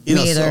 Me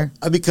So either.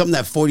 I become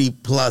that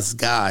 40+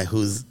 guy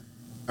who's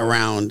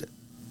around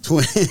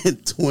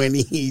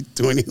 20,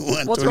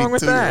 21, What's wrong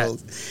with 22 that? year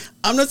olds.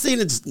 I'm not saying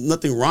it's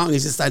nothing wrong.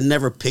 It's just I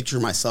never picture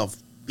myself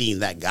being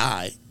that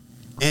guy.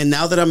 And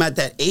now that I'm at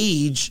that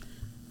age,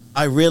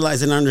 I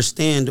realize and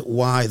understand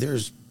why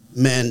there's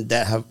men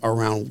that have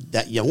around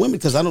that young women,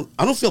 because I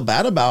don't feel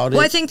bad about it.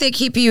 Well, I think they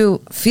keep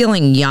you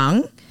feeling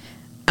young.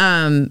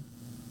 I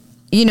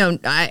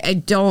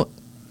don't.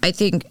 I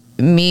think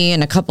me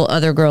and a couple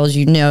other girls,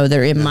 that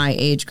are in my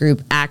age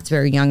group, act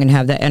very young and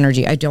have that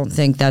energy. I don't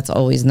think that's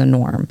always the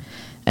norm.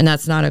 And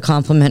that's not a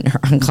compliment or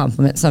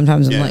uncompliment.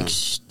 Sometimes I'm like,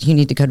 shh, you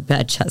need to go to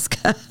bed,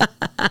 Jessica.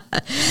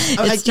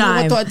 It's you know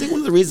time. what, though? I think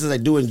one of the reasons I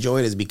do enjoy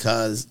it is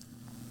because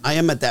I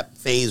am at that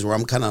phase where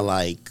I'm kind of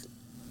like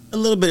a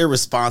little bit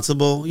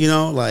irresponsible,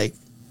 like,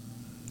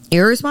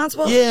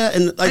 Irresponsible? yeah.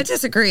 And I like,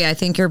 disagree. I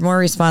think you're more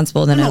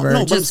responsible than ever,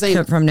 but I'm just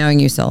saying- from knowing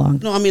you so long.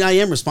 no, I mean, I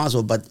am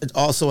responsible, but it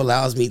also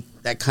allows me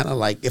that kind of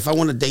like, if I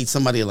want to date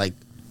somebody like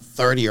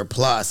 30 or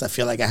plus, I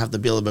feel like I have to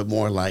be a little bit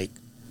more like,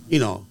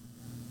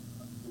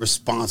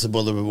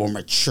 responsible, a little bit more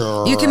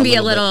mature. You can be a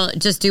bit- little,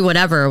 just do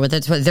whatever with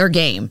it. Their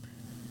game.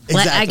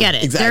 I get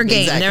it. Their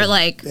game. exactly. They're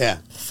like, yeah.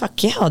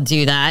 fuck yeah, I'll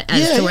do that.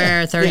 As Yeah, to where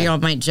yeah, a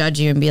 30-year-old might judge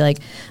you and be like,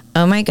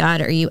 oh my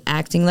God, are you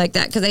acting like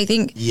that? Because I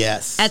think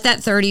Yes. at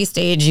that 30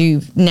 stage,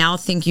 you now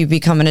think you've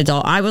become an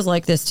adult. I was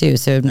like this too,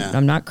 so Yeah.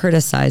 I'm not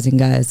criticizing,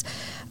 guys.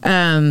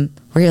 Where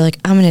you're like,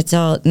 I'm an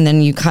adult, and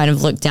then you kind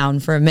of look down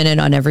for a minute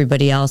on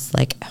everybody else,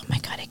 like, oh my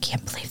God, I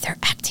can't believe they're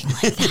acting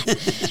like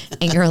that.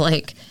 And you're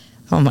like,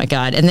 oh my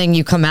God. And then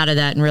you come out of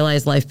that and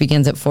realize life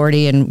begins at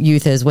 40 and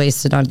youth is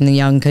wasted on the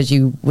young because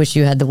you wish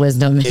you had the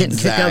wisdom and could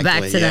go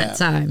back to that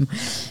time.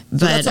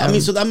 But So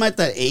I'm at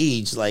that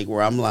age, like,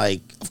 where I'm like,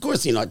 of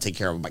course, I take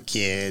care of my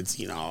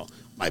kids,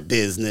 my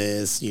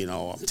business,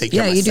 I'm taking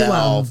care of you do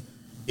well.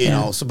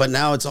 myself, So, but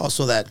now it's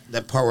also that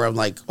part where I'm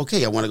like,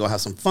 okay, I want to go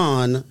have some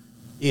fun.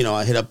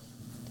 I hit up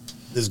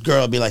this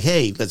girl, be like,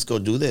 hey, let's go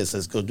do this,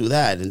 let's go do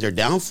that, and they're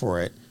down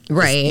for it.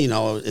 Right.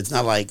 It's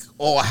not like,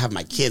 oh, I have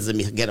my kids, let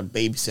me get a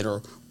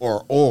babysitter,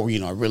 or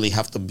I really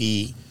have to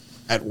be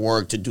at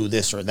work to do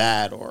this or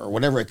that, or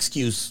whatever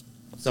excuse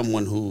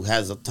someone who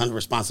has a ton of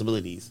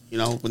responsibilities,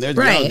 when they're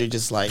young, they're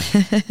just like,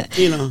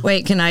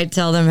 Wait, can I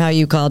tell them how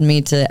you called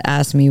me to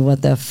ask me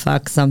what the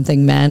fuck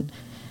something meant?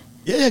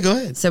 Yeah, go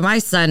ahead. So my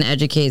son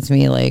educates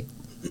me, like,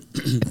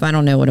 if I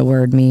don't know what a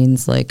word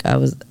means, like I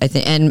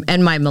think,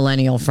 and my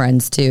millennial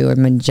friends too, I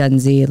mean Gen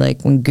Z,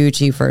 like when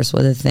Gucci first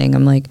was a thing,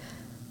 I'm like,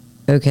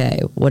 okay,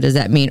 what does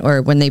that mean?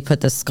 Or when they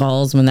put the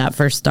skulls when that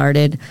first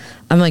started,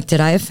 I'm like,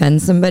 did I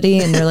offend somebody?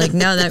 And they're like,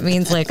 no, that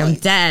means like I'm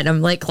dead.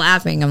 I'm like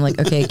laughing. I'm like,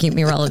 okay, keep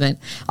me relevant.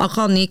 I'll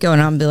call Nico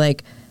and I'll be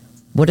like,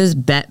 what does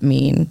bet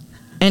mean?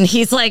 And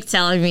he's like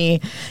telling me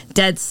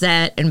dead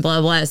set and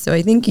blah, blah. So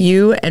I think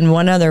you and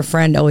one other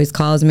friend always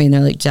calls me and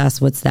they're like,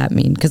 Jess, what's that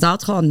mean? Because I'll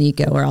call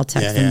Nico or I'll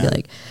text him and be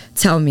like,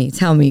 tell me,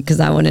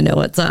 because I want to know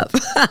what's up.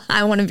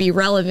 I want to be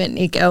relevant,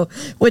 Nico,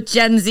 with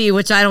Gen Z,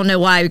 which I don't know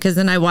why, because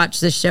then I watch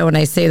this show and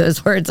I say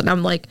those words and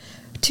I'm like,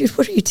 dude,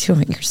 what are you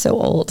doing? You're so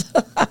old.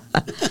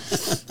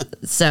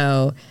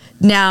 So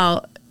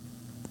now,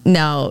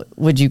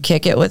 would you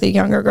kick it with a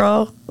younger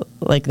girl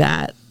like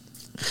that?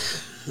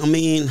 I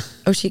mean,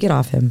 Oh, she get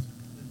off him.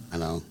 I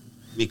know.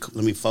 Let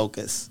me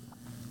focus.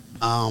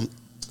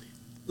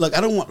 Look, I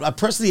don't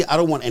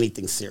want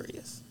anything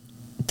serious.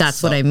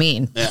 That's what I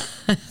mean. Yeah.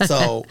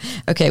 So,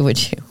 Okay, would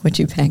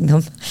you bang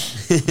them?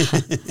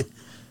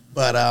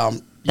 but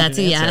That's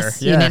a didn't yes.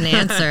 answer. You Yeah. didn't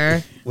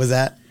answer. was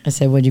that? I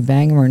said, would you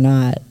bang them or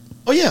not?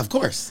 Oh yeah, of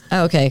course.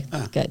 Oh, okay,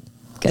 good.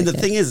 And the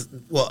thing is,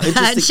 well,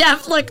 interesting.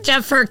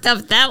 Jeff perked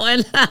up that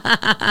one.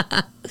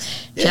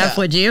 Yeah. Jeff,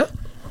 would you?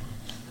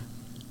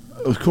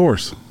 Of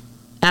course.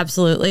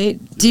 Absolutely.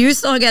 Do you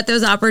still get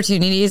those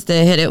opportunities to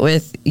hit it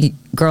with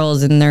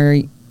girls in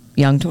their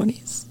young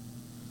 20s?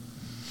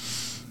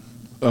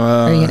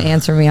 Are you going to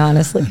answer me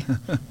honestly?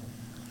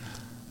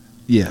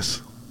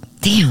 Yes.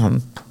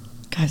 Damn.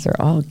 Guys are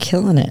all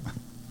killing it.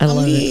 I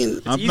love it.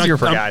 It's easier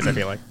for guys, I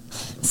feel like.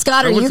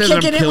 Scott, are you wouldn't say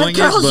that kicking I'm it with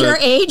killing it, girls but- your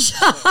age?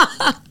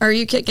 Or are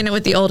you kicking it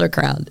with the older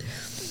crowd?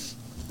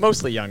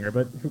 Mostly younger,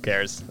 but who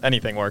cares?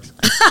 Anything works.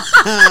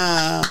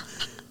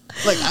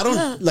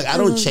 I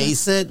don't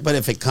chase it, but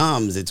if it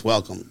comes, it's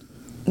welcomed.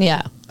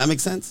 Yeah. That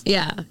makes sense?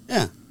 Yeah.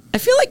 Yeah. I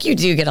feel like you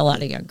do get a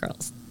lot of young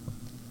girls.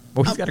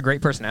 Well, he's got a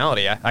great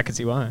personality. I can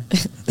see why.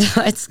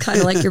 It's kind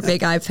of like your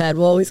big iPad.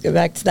 We'll always go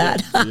back to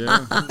that.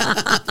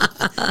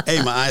 Yeah.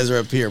 Hey, my eyes are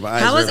up here. My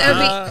eyes How are was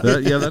up here.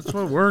 Obi? Yeah, that's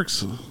what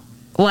works.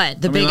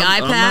 What? The big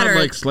I'm iPad? not Or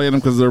like slaying them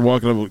because they're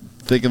walking up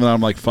thinking that I'm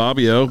like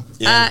Fabio.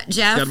 Yeah.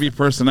 Jeff? Got to be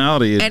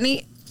personality. All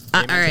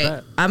to right.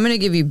 that. I'm going to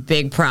give you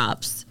big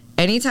props.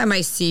 Anytime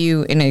I see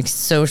you in a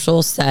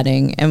social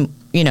setting, and,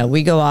 you know,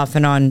 we go off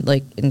and on,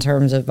 like, in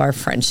terms of our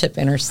friendship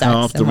intersects. How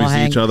often and we we'll see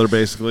hang. each other,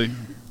 basically.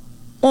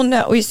 Well,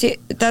 no, we see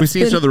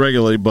Each other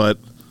regularly, but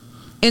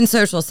in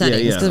social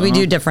settings because we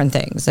do different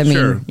things. I mean,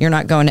 Sure. you're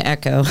not going to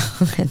Echo,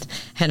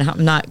 and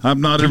I'm not.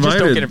 I'm not You just invited.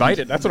 don't get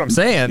invited. That's what I'm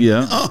saying.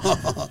 Yeah.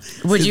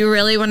 Would you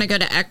really want to go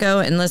to Echo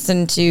and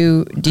listen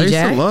to I used to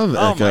DJ? love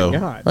Oh Echo. my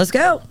god. Let's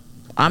go.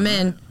 I'm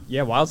in.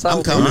 Yeah, Wild Side. I'm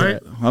will coming. do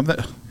All it.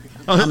 right.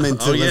 I'm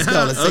into it. Let's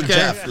go. Let's take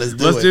Jeff. Let's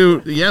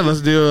do it.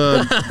 Let's do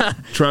a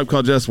Tribe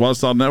Called Jess Wild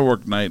Style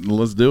Network night, and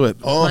let's do it.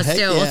 Oh, Let's heck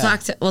do it.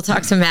 yeah. We'll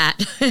talk to Matt.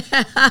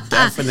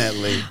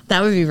 Definitely.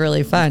 That would be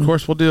really fun. Of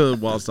course, we'll do a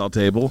Wild Style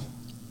table.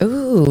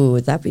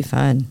 Ooh, that'd be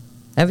fun.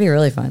 That'd be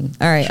really fun.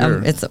 All right,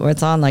 Sure.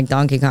 it's on like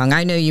Donkey Kong.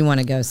 I know you want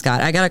to go,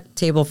 Scott. I got a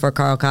table for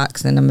Carl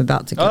Cox, and I'm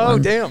about to get Oh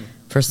one damn.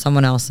 for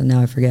someone else, and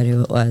now I forget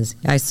who it was.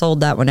 I sold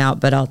that one out,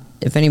 but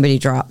if anybody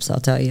drops, I'll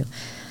tell you.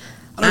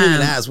 I don't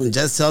even ask. When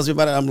Jess tells me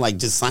about it, I'm like,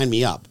 just sign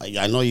me up.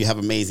 I know you have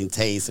amazing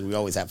taste, and we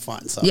always have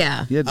fun. So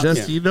Yeah. Yeah, Jess,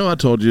 yeah. you know I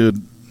told you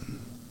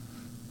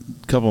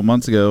a couple of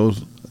months ago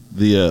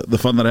the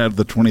fun that I had with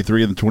the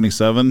 23 and the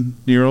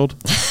 27-year-old.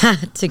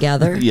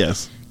 Together.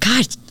 Yes.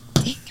 God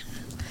dang.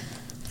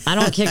 I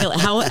don't kick it.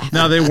 How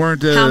No, they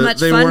weren't. how much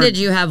they fun weren't- did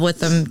you have with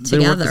them They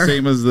weren't together? the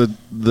same as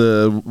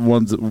the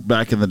ones that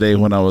back in the day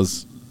when I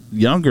was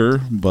younger,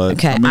 but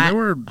Okay, I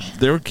mean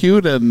they were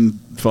cute and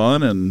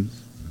fun and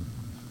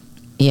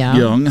Yeah.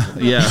 young.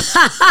 Yeah.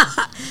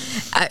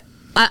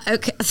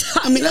 Okay.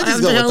 I mean, I just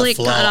I'm go with totally the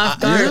flow. caught off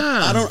guard.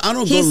 I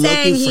don't He's go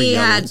saying looking for he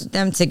young had ones.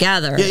 them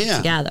together. Yeah.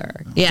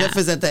 Together. Yeah. Jeff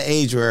is at the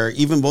age where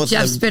even both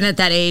Jeff's of them. been at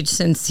that age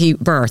since he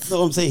birthed.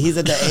 So I'm saying he's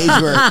at the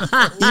age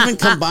where even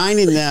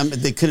combining them,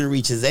 they couldn't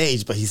reach his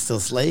age, but he's still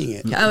slaying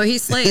it. Oh,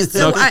 he's slayed.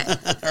 So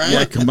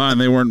Yeah,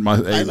 combined, they weren't my I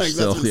age know that's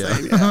still. what I'm Yeah.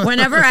 saying, yeah.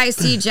 whenever I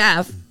see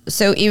Jeff,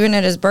 so even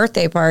at his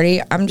birthday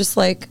party, I'm just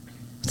like,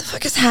 what the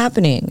fuck is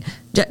happening?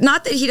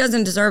 Not that he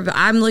doesn't deserve it.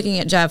 I'm looking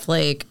at Jeff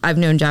like I've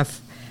known Jeff.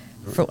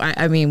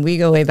 I mean, we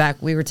go way back.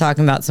 We were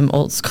talking about some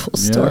old school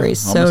stories.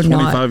 So almost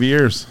not 25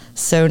 years.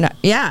 So not,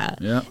 yeah.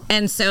 Yeah.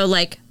 And so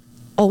like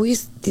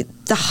always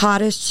the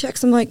hottest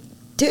chicks. I'm like,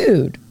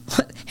 dude.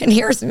 And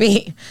here's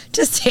me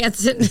just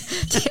dancing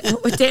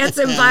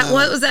by,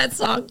 what was that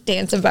song?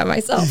 Dancing by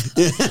myself.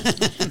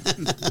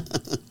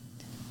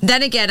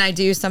 Then again, I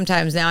do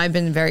sometimes now I've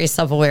been very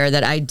self-aware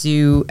that I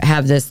do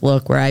have this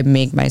look where I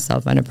make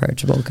myself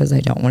unapproachable because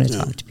I don't want to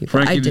talk to people.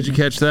 Frankie, I did you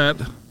catch that?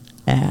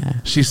 Yeah.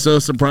 She's so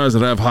surprised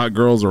that I have hot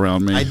girls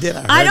around me. I did.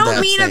 I, heard I don't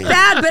that mean saying. it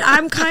bad, but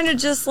I'm kind of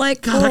just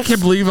like, God, I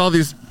can't believe all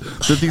these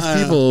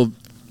people.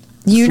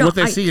 you know, what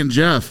they see in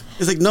Jeff.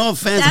 It's like, no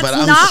offense, That's but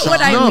I'm not shocked.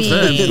 what I No mean.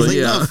 offense, It's but like,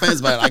 yeah. no offense,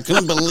 but I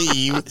couldn't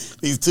believe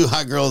these two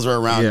hot girls were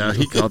around Yeah, me.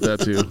 he caught that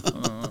too.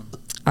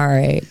 All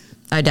right.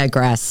 I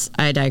digress.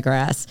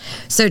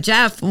 So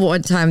Jeff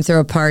one time threw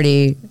a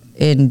party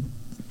in,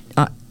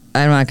 I'm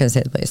not going to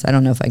say the place. I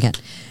don't know if I can.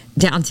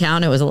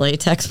 Downtown, it was a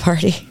latex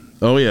party.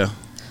 Oh yeah.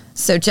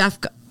 So Jeff,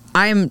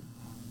 I'm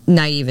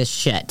naive as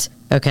shit,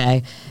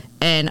 okay?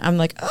 And I'm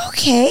like,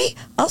 okay,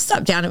 I'll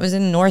stop down. It was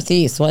in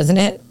Northeast, wasn't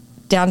it?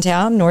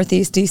 Downtown,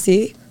 Northeast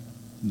DC?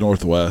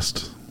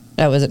 Northwest.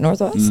 Oh, was it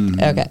Northwest? Mm-hmm.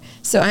 Okay.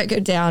 So I go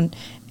down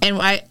and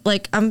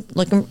I'm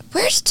looking,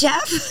 where's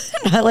Jeff?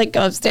 And I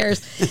go upstairs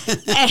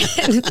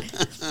and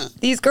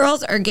these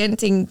girls are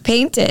getting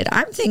painted.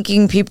 I'm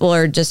thinking people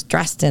are just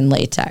dressed in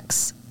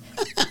latex.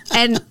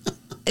 And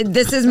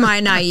this is my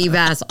naive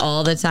ass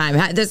all the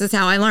time. This is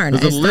how I learn.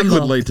 It was I a liquid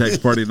stumble. latex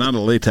party, not a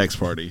latex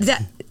party.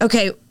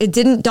 Okay, it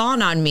didn't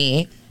dawn on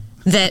me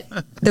that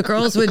the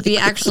girls would be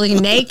actually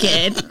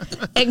naked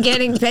and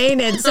getting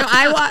painted. So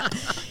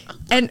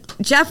and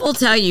Jeff will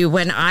tell you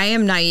when I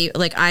am naive,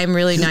 I'm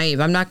really naive.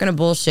 I'm not going to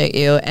bullshit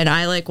you. And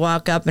I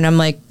walk up and I'm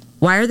like,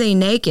 why are they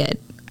naked?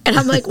 And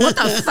I'm like, what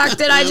the fuck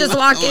did I just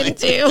walk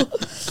into?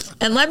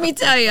 And let me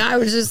tell you, I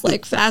was just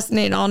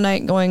fascinated all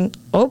night going,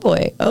 oh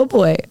boy,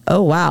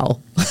 oh wow.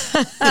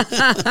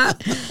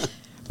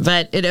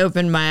 But it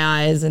opened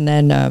my eyes, and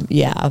then,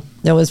 that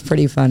was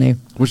pretty funny.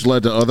 Which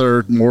led to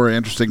other more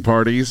interesting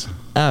parties.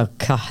 Oh,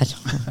 God.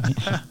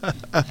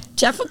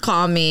 Jeff would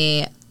call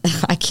me.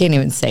 I can't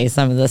even say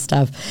some of this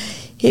stuff.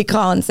 He'd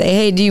call and say,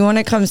 hey, do you want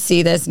to come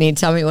see this? And he'd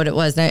tell me what it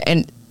was.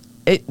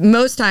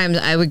 Most times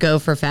I would go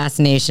for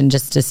fascination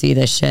just to see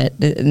this shit.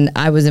 And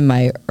I was in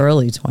my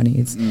early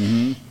 20s.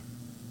 Mm-hmm.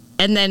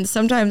 And then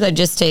sometimes I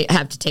just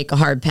have to take a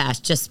hard pass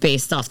just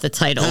based off the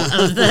title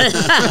of the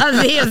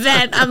of the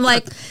event. I'm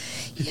like,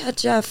 yeah,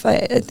 Jeff,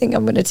 I think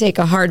I'm going to take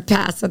a hard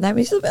pass on that.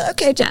 He's like,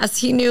 okay, Jess.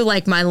 He knew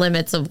like my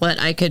limits of what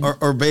I could.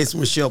 Or based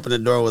when she opened the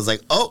door was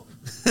like, oh.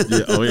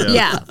 Yeah, oh, yeah.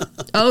 Yeah.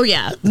 Oh,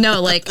 yeah.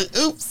 No, like.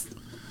 Oops.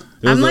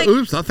 I'm like,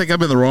 oops, I think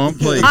I'm in the wrong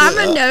place.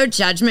 I'm a no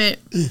judgment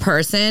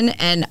person.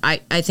 And I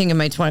think in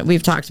my 20s,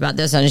 we've talked about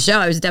this on the show.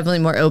 I was definitely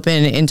more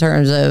open in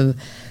terms of,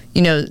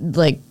 you know,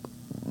 like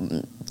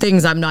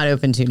things I'm not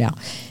open to now.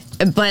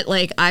 But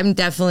like, I'm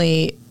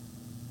definitely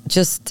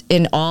just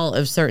in awe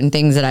of certain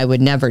things that I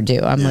would never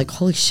do. I'm like,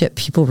 holy shit,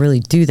 people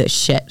really do this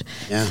shit.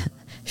 Yeah.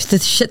 The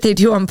shit they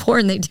do on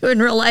porn, they do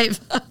in real life.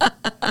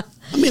 I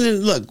mean,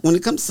 and look, when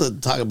it comes to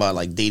talk about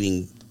like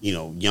dating, you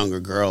know,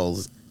 younger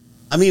girls,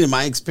 I mean, in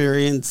my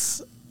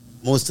experience,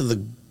 most of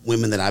the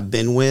women that I've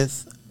been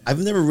with, I've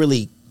never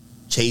really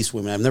chased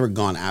women. I've never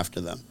gone after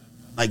them.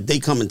 Like, they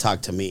come and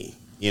talk to me,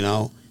 you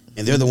know?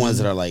 And they're the ones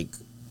that are like,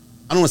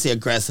 I don't want to say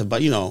aggressive,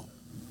 but, you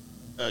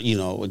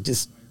know,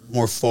 just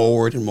more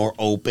forward and more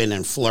open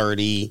and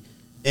flirty.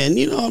 And,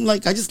 you know, I'm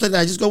like, I just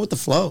go with the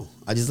flow.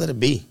 I just let it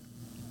be.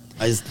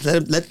 I just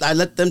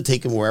let them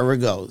take it wherever it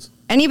goes.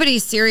 Anybody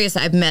serious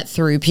I've met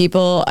through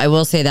people, I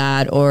will say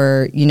that.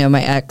 Or, you know,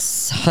 my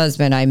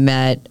ex-husband I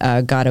met,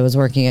 God, I was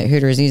working at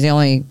Hooters. He's the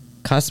only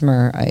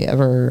customer I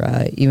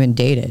ever even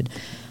dated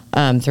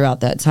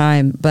throughout that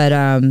time. But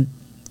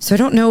so I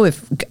don't know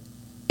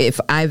if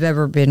I've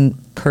ever been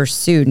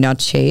pursued, not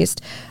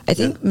chased. I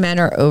think men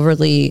are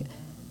overly,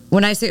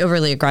 when I say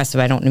overly aggressive,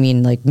 I don't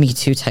mean like Me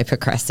Too type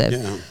aggressive.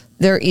 Yeah.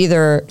 They're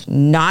either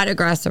not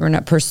aggressive or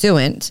not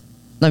pursuant.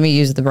 Let me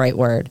use the right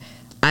word.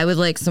 I would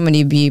like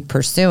somebody to be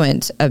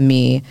pursuant of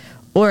me,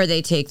 or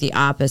they take the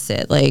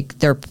opposite. Like,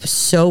 they're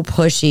so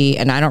pushy,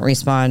 and I don't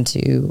respond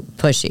to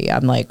pushy.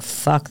 I'm like,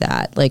 fuck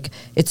that. Like,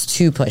 it's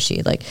too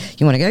pushy. Like,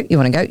 you want to go? You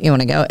want to go? You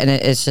want to go? And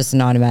it's just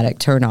an automatic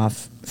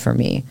turnoff for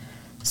me.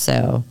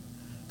 So.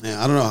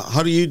 Yeah, I don't know.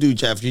 How do you do,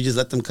 Jeff? You just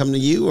let them come to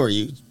you, or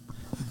you?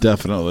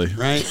 Definitely.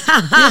 Right?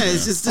 Yeah,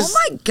 it's just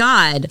Oh, my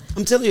God.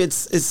 I'm telling you,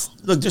 it's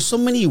look, there's so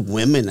many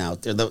women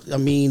out there. I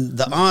mean,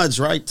 the odds,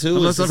 right, too.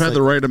 Unless I've had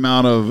the right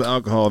amount of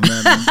alcohol, and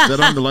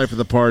then I'm the life of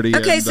the party.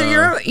 Okay, and,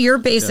 so you're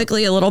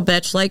basically a little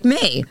bitch like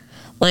me.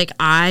 Like,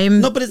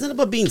 I'm... No, but it's not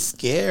about being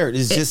scared.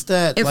 It's just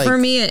that, like, for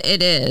me,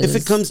 it is.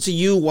 if it comes to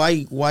you,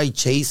 why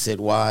chase it?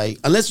 Why?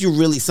 Unless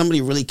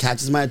somebody really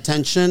catches my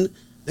attention,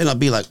 then I'll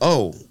be like,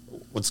 oh,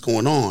 what's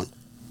going on?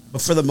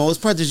 But for the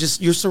most part,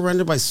 you're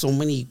surrounded by so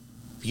many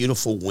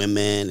beautiful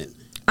women and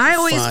I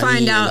always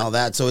find out and all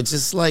that. So it's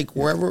just like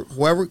whoever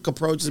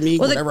approaches me,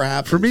 whatever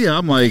happens. For me,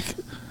 I'm like,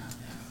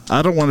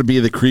 I don't want to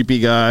be the creepy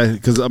guy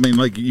because I mean,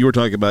 like you were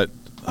talking about,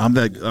 I'm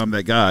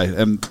that guy,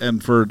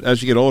 and for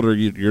as you get older,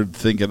 you're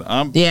thinking,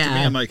 to me,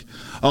 I'm like,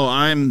 oh,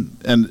 and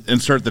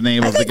insert the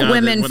name of the guy.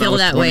 Women feel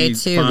that way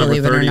too,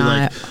 believe it or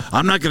not. Like,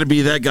 I'm not going to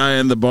be that guy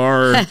in the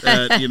bar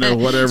at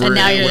whatever. And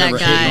now you're that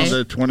guy.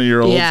 The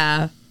 20-year-old.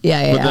 Yeah.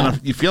 But then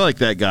you feel like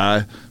that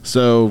guy.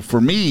 So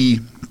for me,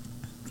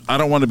 I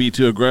don't want to be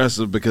too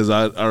aggressive because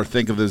I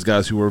think of those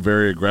guys who are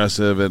very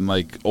aggressive and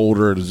like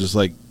older and just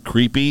like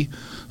creepy.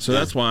 So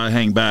that's why I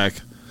hang back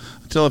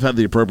until I've had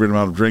the appropriate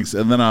amount of drinks,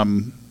 and then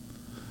I'm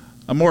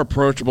more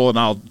approachable and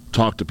I'll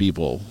talk to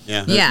people.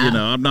 Yeah. Yeah. You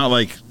know, I'm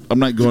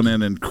not going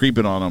in and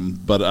creeping on them,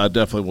 but I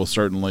definitely will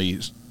certainly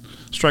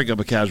strike up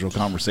a casual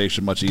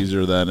conversation much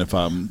easier than if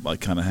I'm like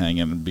kind of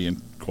hanging and being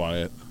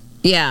quiet.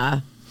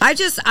 Yeah.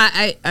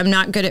 I'm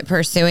not good at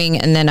pursuing,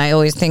 and then I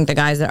always think the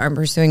guys that aren't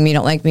pursuing me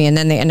don't like me, and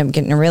then they end up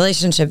getting in a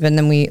relationship, and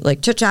then we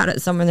like chit-chat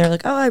at someone, they're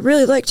like, oh, I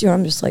really liked you.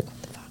 I'm just like,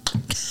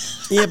 what the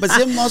fuck? Yeah, but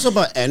it's also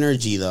about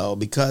energy, though,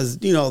 because,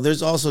 you know,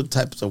 there's also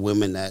types of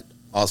women that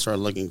also are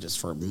looking just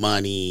for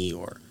money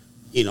or,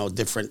 you know,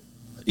 different,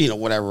 you know,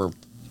 whatever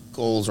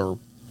goals or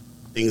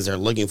things they're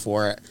looking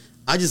for.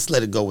 I just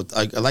let it go with,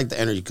 I like the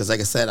energy, because like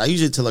I said, I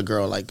usually tell a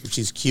girl, like, if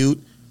she's cute,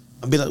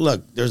 I'll be like,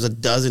 look, there's a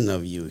dozen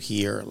of you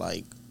here,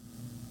 like,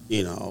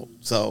 you know,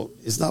 so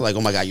it's not like,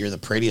 oh my God, you're the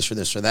prettiest or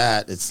this or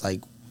that. It's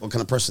like, what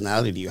kind of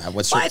personality do you have?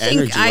 What's your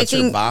energy? What's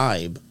your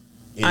vibe?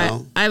 You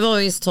know? I've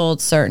always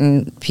told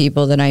certain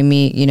people that I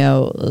meet, you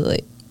know,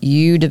 like,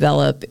 you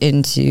develop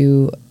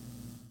into,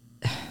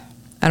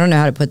 I don't know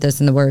how to put this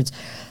in the words.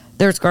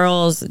 There's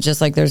girls just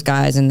like there's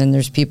guys, and then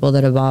there's people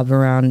that evolve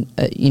around,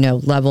 you know,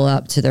 level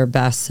up to their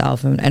best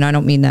self. And I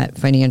don't mean that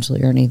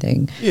financially or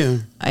anything. Yeah.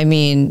 I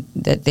mean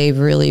that they've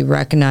really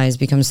recognized,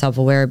 become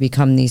self-aware,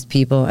 become these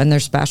people, and they're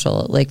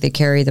special. Like, they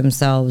carry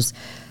themselves.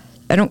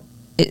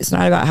 It's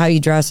not about how you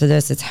dress or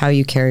this, it's how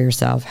you carry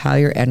yourself, how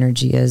your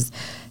energy is,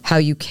 how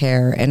you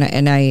care.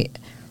 And I,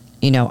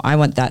 you know, I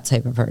want that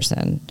type of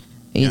person.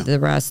 Yeah. The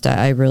rest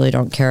I really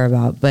don't care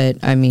about. But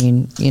I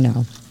mean, you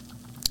know.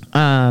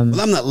 Well,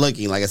 I'm not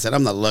looking. Like I said,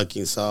 I'm not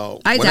looking. So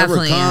I whatever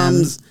definitely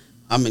comes,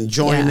 I'm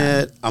enjoying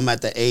Yeah. it. I'm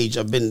at the age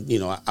I've been, you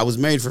know, I was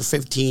married for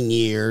 15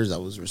 years. I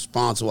was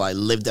responsible. I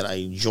lived it. I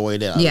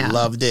enjoyed it. I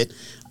loved it.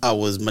 I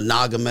was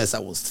monogamous. I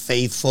was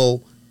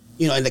faithful.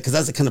 You know, because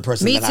that's the kind of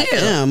person Me that too. I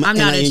am. I'm and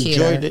not I a enjoyed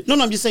cheater. it. No,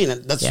 I'm just saying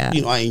that. That's,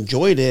 you know, I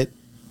enjoyed it.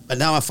 But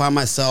now I find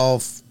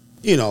myself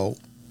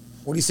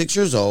 46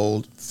 years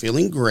old,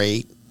 feeling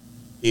great,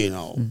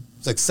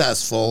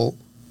 successful,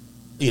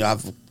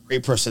 have a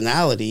great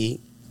personality.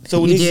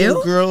 So when these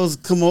young girls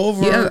come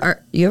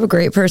over, you have a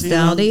great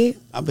personality.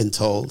 I've been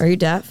told. Are you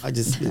deaf? I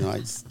just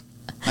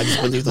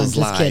believe those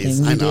lies.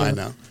 Kidding. I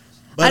know.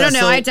 But I don't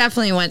know. I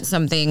definitely want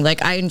something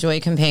like I enjoy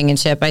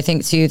companionship. I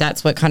think too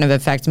that's what kind of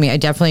affects me. I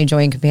definitely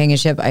enjoy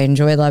companionship. I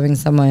enjoy loving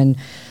someone.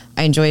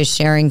 I enjoy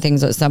sharing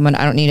things with someone.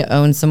 I don't need to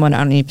own someone. I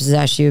don't need to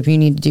possess you. If you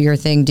need to do your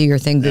thing,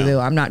 boo boo.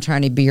 I'm not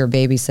trying to be your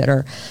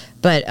babysitter.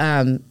 But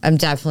I'm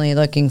definitely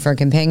looking for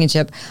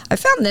companionship. I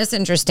found this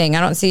interesting.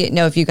 I don't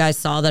know if you guys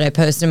saw that I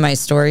posted my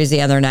stories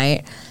the other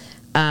night.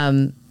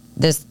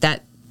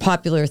 That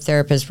popular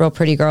therapist, real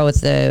pretty girl with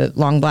the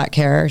long black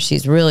hair.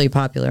 She's really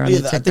popular on the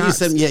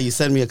TikToks. I think you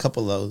sent me a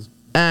couple of those.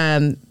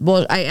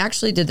 Well, I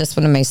actually did this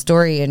one in my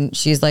story, and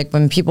she's like,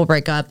 when people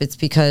break up, it's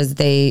because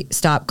they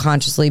stop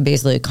consciously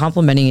basically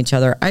complimenting each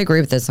other. I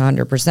agree with this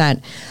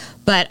 100%.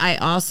 But I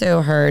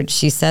also heard,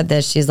 she said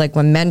this, she's like,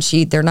 when men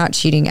cheat, they're not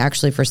cheating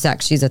actually for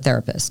sex. She's a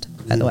therapist,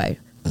 by the way.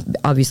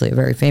 Obviously a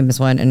very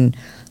famous one and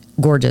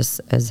gorgeous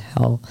as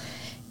hell.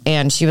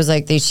 And she was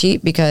like, they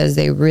cheat because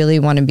they really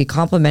want to be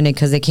complimented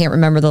because they can't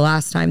remember the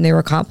last time they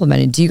were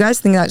complimented. Do you guys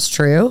think that's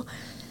true?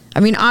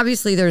 I mean,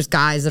 obviously there's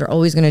guys that are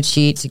always going to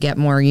cheat to get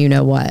more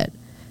you-know-what.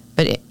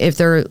 But if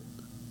they're...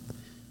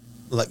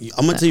 Like,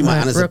 I'm going to tell you my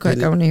honest real quick,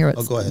 opinion. I want to hear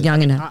what's go ahead.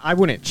 young and... I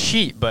wouldn't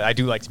cheat, but I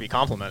do like to be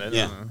complimented.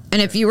 Yeah.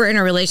 And if you were in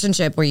a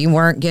relationship where you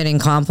weren't getting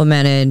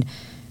complimented,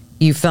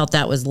 you felt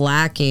that was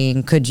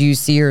lacking, could you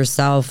see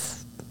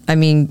yourself... I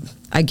mean,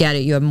 I get it,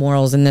 you have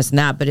morals and this and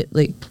that, but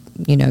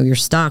you're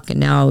stuck and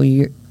now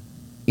your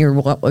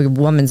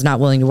woman's not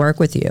willing to work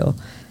with you.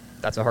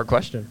 That's a hard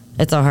question.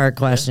 It's a hard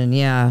question,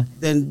 yeah.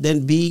 Then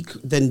be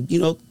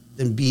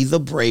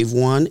the brave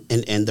one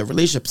and end the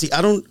relationship. See,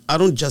 I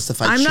don't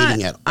justify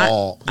cheating at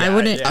all. I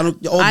wouldn't. I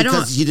don't.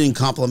 Because you didn't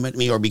compliment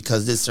me, or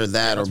because this or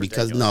that, or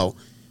because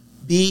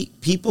ridiculous.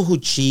 People who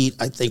cheat,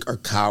 I think, are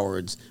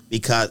cowards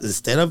because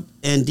instead of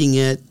ending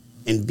it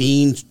and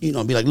being, be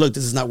like, look,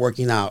 this is not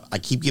working out. I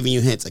keep giving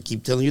you hints. I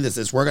keep telling you this.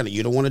 It's working.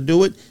 You don't want to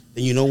do it.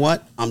 Then you know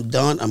what? I'm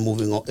done. I'm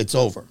moving on. It's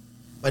over.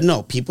 But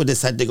no, people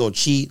decide to go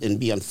cheat and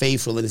be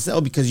unfaithful and say,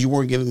 because you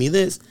weren't giving me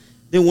this.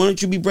 Then why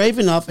don't you be brave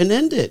enough and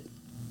end it?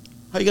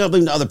 How you gonna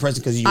blame the other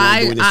person because you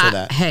weren't doing this or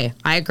that? Hey,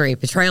 I agree.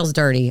 Betrayal's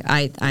dirty.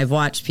 I've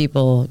watched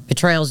people.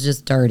 Betrayal's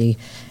just dirty,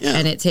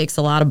 and it takes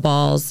a lot of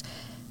balls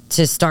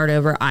to start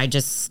over.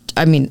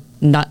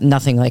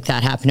 Nothing like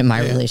that happened in my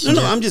relationship.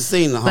 No, I'm just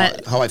saying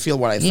how I feel,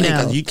 what I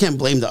think. You can't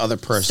blame the other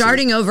person.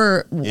 Starting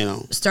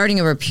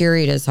over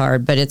period is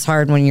hard, but it's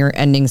hard when you're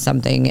ending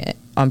something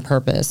on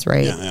purpose,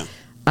 right? Yeah.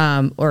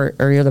 Or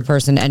you're the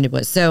person to end it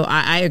with. So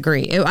I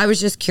agree. I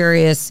was just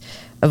curious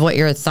of what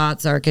your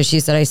thoughts are, because she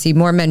said, I see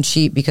more men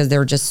cheat because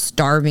they're just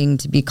starving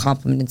to be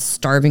complimented,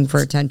 starving for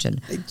attention.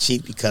 They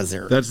cheat because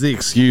they're... That's the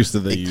excuse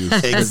that they use.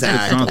 Exactly.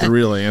 It's not the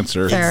real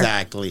answer. Fair.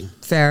 Exactly.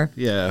 Fair.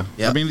 Yeah.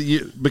 Yep. I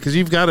mean, because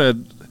you've got to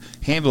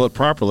handle it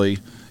properly.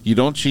 You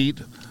don't cheat,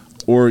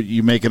 or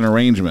you make an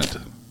arrangement.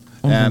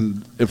 Mm-hmm.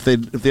 And if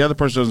the other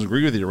person doesn't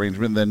agree with the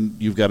arrangement, then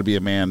you've got to be a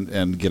man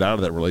and get out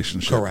of that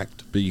relationship.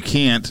 Correct. But you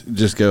can't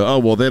just go, oh,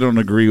 well, they don't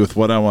agree with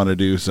what I want to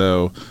do,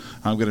 so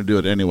I'm going to do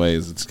it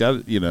anyways. It's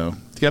got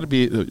to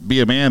be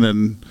a man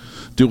and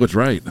do what's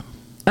right.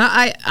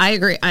 I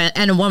agree,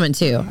 and a woman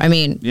too. I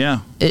mean, yeah.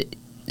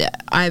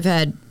 I've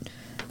had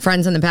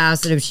friends in the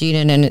past that have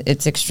cheated, and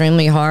it's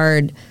extremely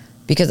hard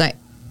because I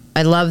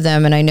love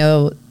them, and I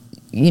know,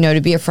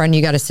 to be a friend,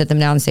 you got to sit them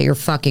down and say, you're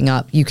fucking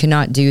up. You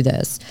cannot do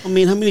this. I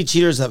mean, how many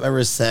cheaters have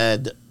ever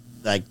said,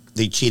 like,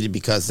 they cheated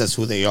because that's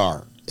who they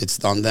are?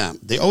 It's on them.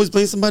 They always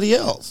blame somebody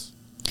else.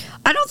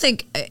 I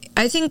think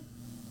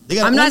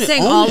I'm not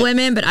saying all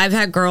women, but I've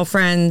had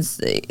girlfriends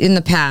in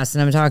the past,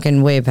 and I'm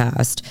talking way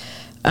past,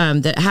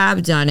 that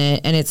have done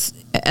it. And it's,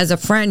 as a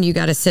friend, you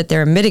got to sit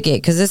there and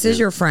mitigate, because this is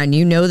your friend.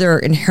 They're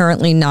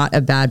inherently not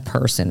a bad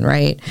person,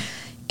 right?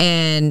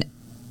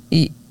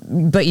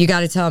 But you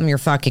got to tell them you're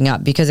fucking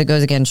up, because it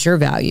goes against your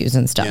values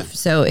and stuff. Yeah.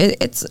 So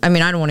it's, I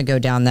don't want to go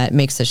down that. It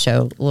makes the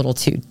show a little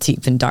too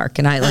deep and dark,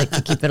 and I like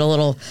to keep it a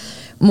little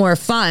more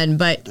fun.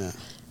 But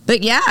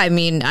yeah,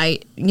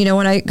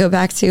 what I go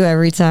back to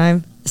every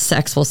time,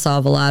 sex will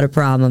solve a lot of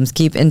problems.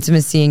 Keep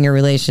intimacy in your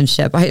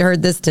relationship. I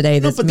heard this today.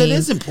 That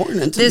is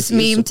important. This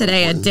meme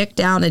today, important. A dick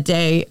down a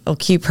day will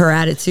keep her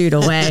attitude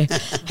away.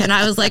 And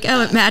I was like,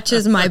 it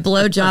matches my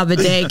blowjob a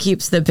day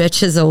keeps the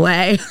bitches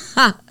away.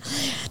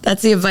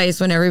 That's the advice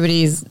when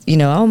everybody's,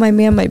 my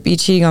man might be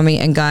cheating on me.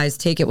 And guys,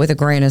 take it with a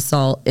grain of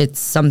salt. It's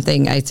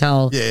something I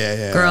tell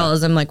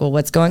girls. I'm like, well,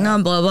 what's going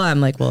on? Blah, blah. I'm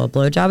like, well, a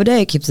blowjob a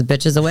day keeps the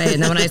bitches away.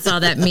 And then when I saw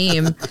that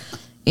meme,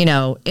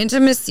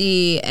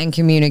 intimacy and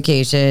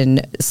communication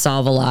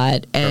solve a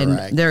lot. And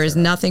there is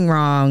nothing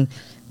wrong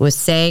with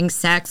saying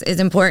sex is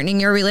important in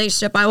your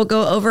relationship. I will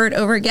go over it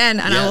over again,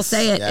 and I will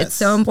say it. Yes. It's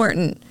so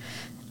important.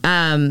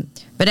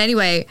 But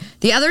anyway,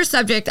 the other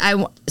subject, I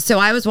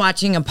was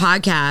watching a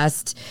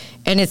podcast,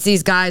 and it's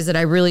these guys that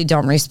I really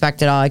don't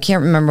respect at all. I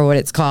can't remember what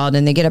it's called,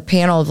 and they get a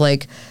panel of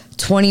like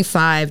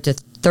 25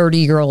 to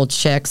 30-year-old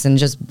chicks and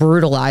just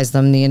brutalize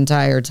them the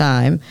entire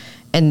time.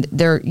 And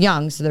they're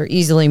young, so they're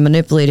easily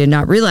manipulated,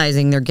 not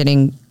realizing they're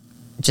getting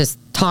just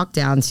talked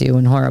down to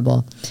and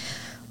horrible.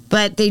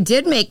 But they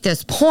did make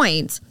this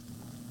point,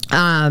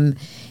 and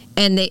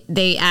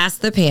they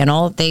asked the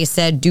panel, they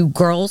said, do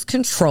girls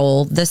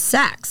control the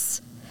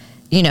sex?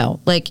 You know,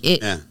 like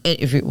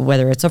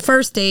whether it's a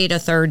first date, a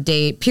third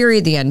date,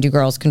 period, the end, do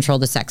girls control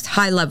the sex?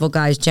 High level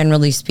guys,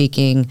 generally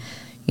speaking,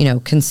 you know,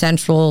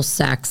 consensual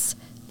sex,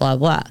 blah,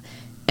 blah.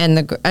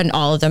 And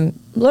all of them,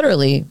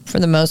 literally, for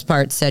the most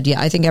part, said,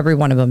 yeah. I think every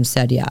one of them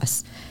said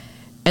yes.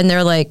 And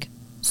they're like,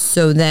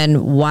 so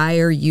then why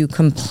are you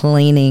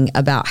complaining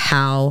about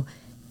how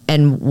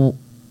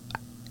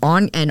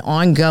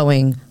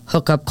ongoing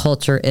hookup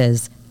culture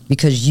is?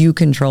 Because you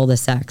control the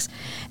sex.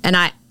 And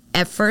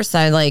at first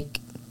I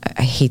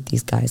hate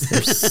these guys.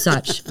 They're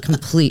such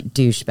complete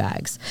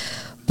douchebags.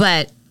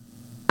 But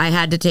I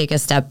had to take a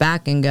step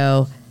back and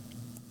go,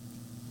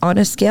 on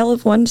a scale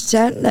of 1 to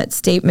 10, that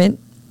statement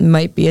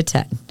might be a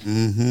 10.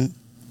 Mm-hmm.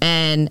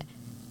 And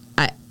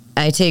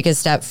I take a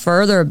step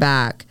further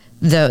back,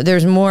 though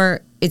there's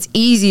more. It's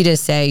easy to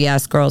say,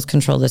 yes, girls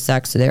control the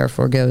sex, so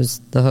therefore goes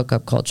the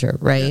hookup culture,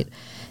 right? Yeah.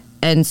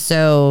 And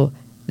so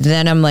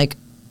then I'm like,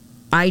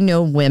 I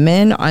know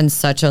women on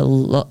such a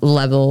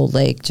level,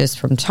 like just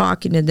from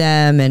talking to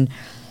them, and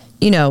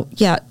you know,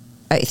 yeah,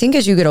 I think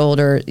as you get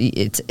older,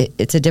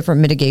 it's a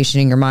different mitigation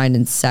in your mind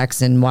and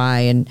sex and why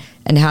and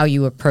how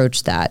you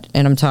approach that.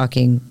 And I'm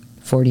talking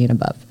 40 and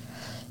above.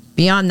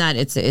 Beyond that,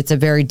 it's a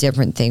very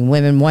different thing.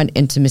 Women want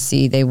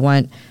intimacy, they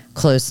want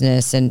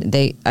closeness, and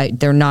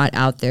they're not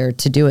out there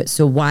to do it.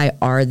 So why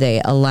are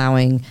they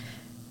allowing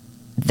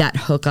that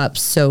hookup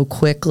so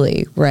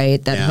quickly,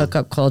 right? That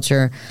hookup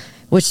culture,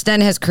 which then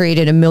has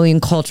created a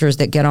million cultures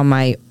that get on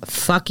my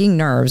fucking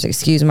nerves,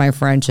 excuse my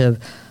French, of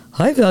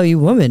high value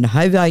woman,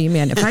 high value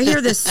man. If I hear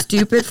this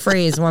stupid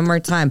phrase one more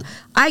time,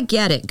 I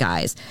get it,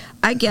 guys.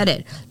 I get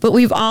it. But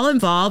we've all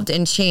evolved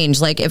and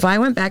changed. Like if I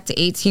went back to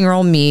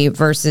 18-year-old me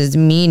versus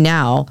me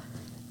now,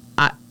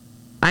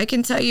 I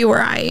can tell you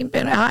where I ain't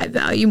been a high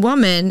value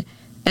woman,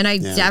 and I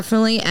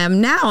definitely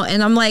am now.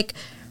 And I'm like,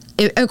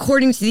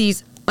 according to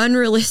these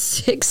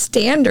unrealistic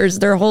standards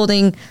they're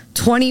holding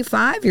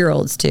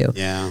 25-year-olds to.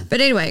 Yeah.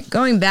 But anyway,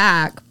 going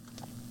back,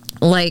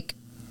 like,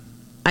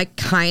 I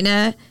kind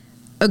of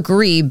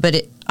agree,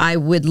 but I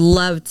would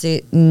love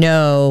to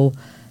know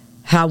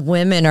how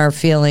women are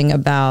feeling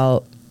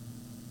about,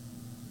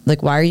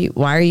 like, why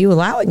are you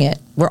allowing it?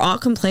 We're all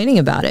complaining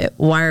about it.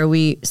 Why are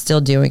we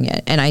still doing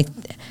it? And I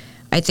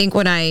think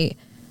when I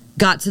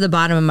got to the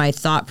bottom of my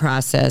thought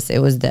process, it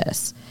was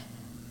this.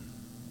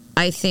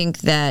 I think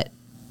that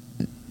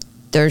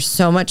there's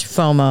so much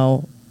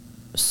FOMO,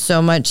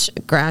 so much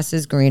grass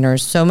is greener,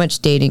 so much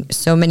dating,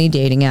 so many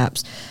dating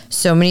apps,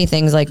 so many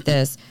things like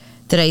this,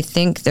 that I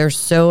think they're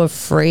so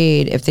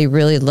afraid if they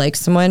really like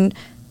someone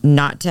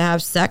not to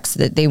have sex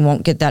that they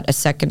won't get that a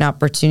second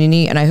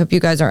opportunity. And I hope you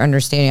guys are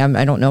understanding.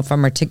 I don't know if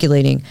I'm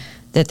articulating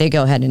that they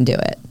go ahead and do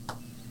it.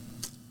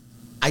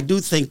 I do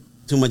think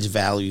too much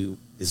value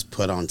is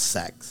put on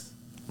sex.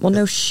 Well,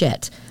 no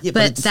shit. Yeah,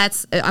 but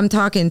that's, I'm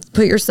talking,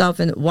 put yourself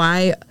in,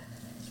 why,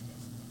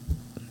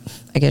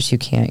 I guess you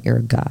can't, you're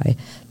a guy.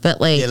 But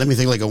like, yeah, let me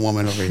think like a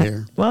woman over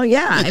here. Well,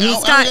 yeah. I mean,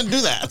 Scott, I'm gonna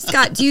do that.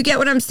 Scott, do you get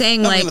what I'm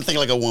saying? I'm gonna think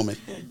like a woman.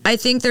 I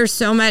think there's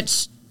so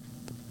much,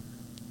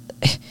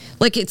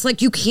 like, it's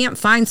like you can't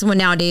find someone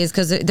nowadays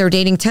because they're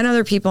dating 10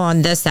 other people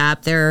on this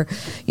app. They're,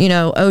 you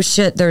know, oh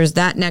shit, there's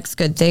that next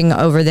good thing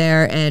over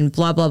there and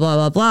blah, blah, blah,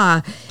 blah,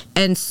 blah.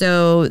 And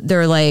so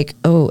they're like,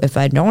 oh, if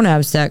I don't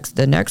have sex,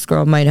 the next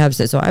girl might have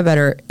sex, so I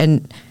better,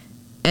 and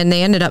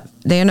they end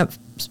up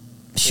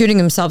shooting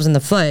themselves in the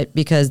foot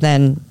because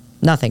then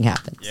nothing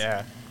happens.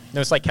 Yeah. No,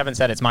 it's like Kevin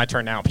said, it's my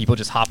turn now. People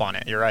just hop on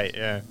it. You're right.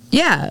 Yeah.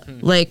 Yeah.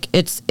 Like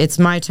it's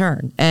my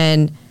turn.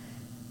 And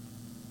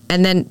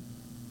then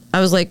I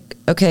was like,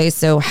 okay,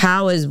 so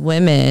how as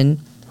women,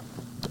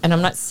 and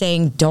I'm not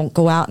saying don't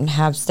go out and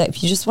have sex.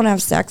 If you just want to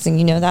have sex and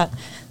you know that,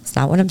 it's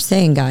not what I'm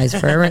saying, guys.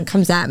 For everyone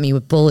comes at me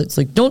with bullets,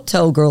 like, don't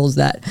tell girls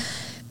that.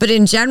 But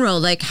in general,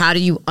 like, how do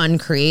you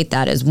uncreate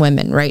that as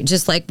women, right?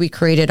 Just like we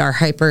created our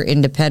hyper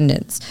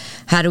independence.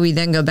 How do we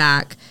then go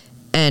back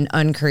and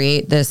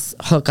uncreate this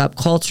hookup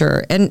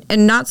culture? And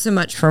not so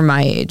much for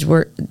my age.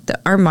 Our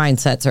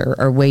mindsets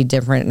are way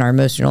different, and our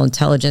emotional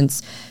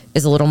intelligence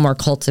is a little more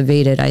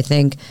cultivated, I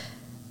think,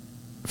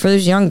 for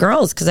those young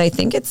girls, because I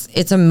think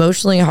it's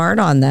emotionally hard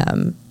on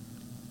them.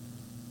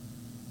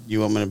 You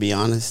want me to be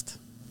honest?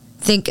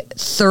 Think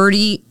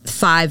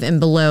 35 and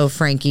below,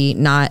 Frankie,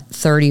 not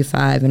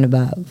 35 and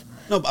above.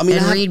 No, I mean,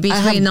 and read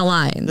between the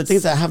lines. The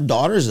things, I have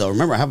daughters, though.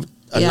 Remember, I have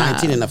a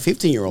 19 and a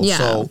 15-year-old. Yeah.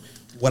 So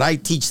what I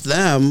teach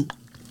them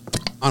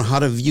on how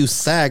to view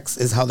sex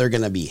is how they're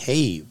going to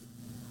behave.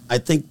 I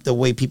think the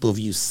way people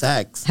view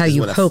sex how is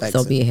you what hope affects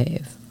they'll it.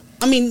 behave.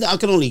 I mean, I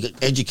can only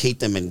educate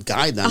them and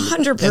guide them.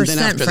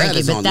 100%,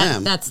 Frankie,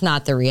 but that's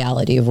not the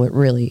reality of what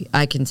really,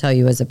 I can tell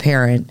you as a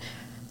parent.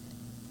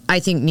 I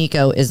think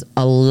Nico is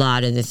a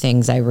lot of the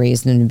things I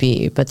raised him to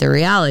be. But the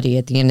reality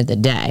at the end of the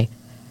day,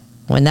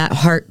 when that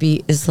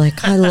heartbeat is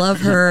like, I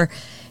love her,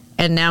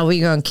 and now we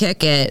go and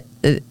kick it,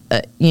 the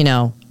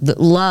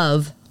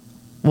love,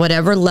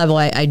 whatever level,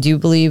 I do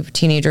believe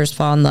teenagers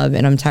fall in love,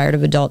 and I'm tired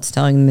of adults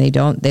telling them they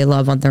don't. They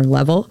love on their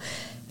level,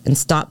 and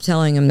stop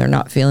telling them they're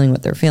not feeling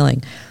what they're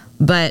feeling.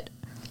 But,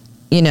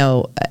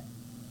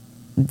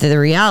 the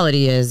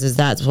reality is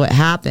that's what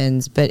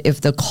happens. But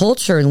if the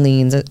culture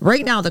leans,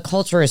 right now the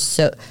culture is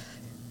so,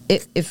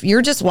 if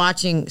you're just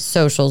watching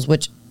socials,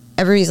 which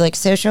everybody's like,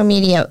 social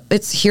media,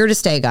 it's here to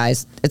stay,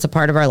 guys. It's a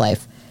part of our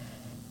life.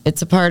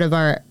 It's a part of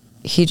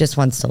he just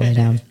wants to lay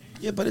down.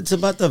 Yeah, but it's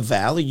about the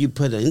value you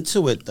put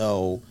into it,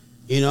 though.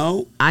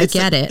 I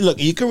get it. Look,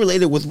 you can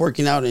relate it with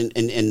working out and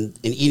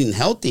eating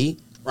healthy,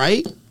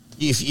 right?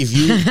 If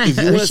you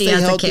want to stay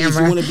healthy, if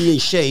you want to be in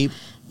shape,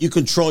 you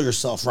control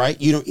yourself, right?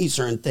 You don't eat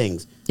certain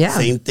things. Yeah.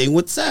 Same thing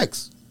with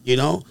sex.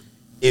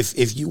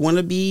 If you want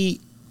to be,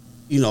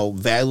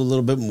 valued a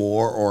little bit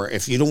more, or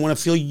if you don't want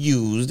to feel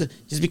used,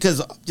 just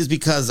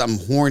because I'm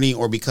horny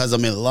or because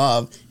I'm in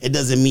love, it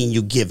doesn't mean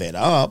you give it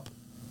up.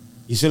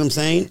 You see what I'm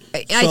saying?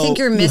 I think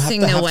you're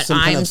missing what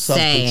I'm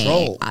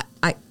saying.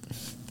 I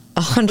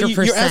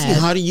 100%. You're asking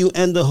how do you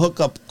end the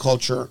hookup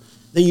culture?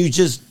 Then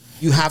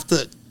you have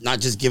to not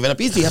just give it up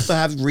easy. You have to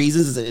have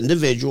reasons as an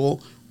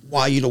individual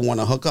why you don't want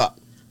to hook up.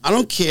 I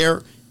don't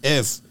care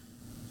if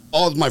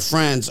all of my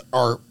friends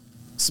are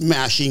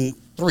smashing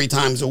 3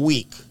 times a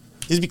week.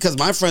 Just because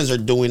my friends are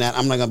doing that,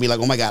 I'm not going to be like,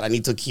 oh my God, I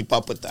need to keep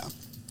up with them.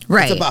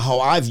 Right. It's about how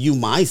I view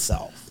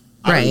myself.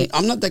 Right.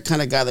 I'm not that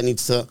kind of guy that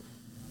needs to,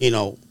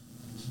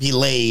 be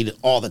laid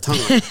all the time.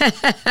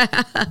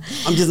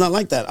 I'm just not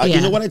like that. Yeah.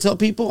 You know what I tell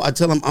people? I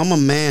tell them I'm a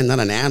man, not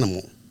an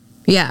animal.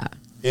 Yeah.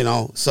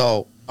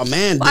 So a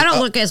man. Well, I don't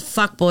look as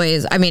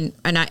fuckboys. I mean,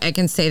 and I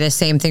can say the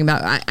same thing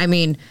about, I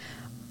mean,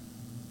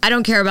 I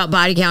don't care about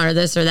body count or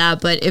this or that,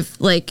 but if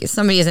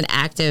somebody is an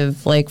active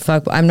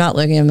fuck, I'm not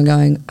looking at them and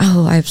going,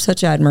 oh, I have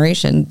such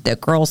admiration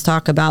that girls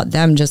talk about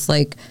them just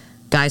like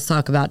guys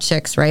talk about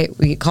chicks, right?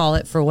 We call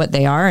it for what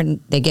they are, and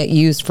they get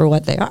used for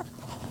what they are.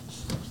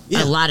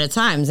 Yeah. A lot of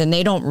times, and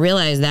they don't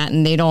realize that,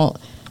 and they don't,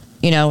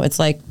 it's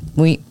like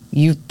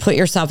you put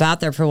yourself out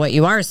there for what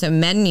you are. So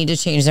men need to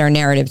change their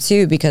narrative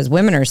too, because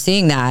women are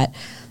seeing that,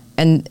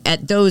 and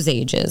at those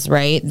ages,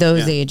 right?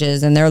 Those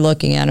ages, and they're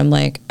looking at them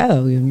like,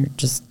 oh, you're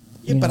just.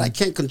 Yeah, but I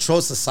can't control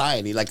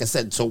society. Like I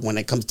said, so when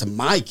it comes to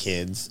my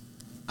kids,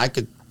 I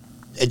could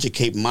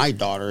educate my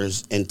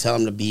daughters and tell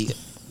them to be,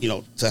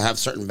 to have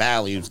certain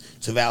values,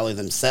 to value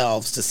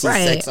themselves, to see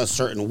sex a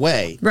certain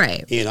way.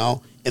 Right.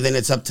 And then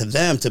it's up to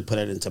them to put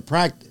it into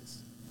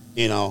practice,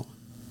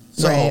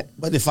 So,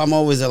 but if I'm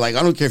always like,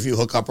 I don't care if you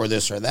hook up or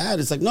this or that,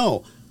 it's like,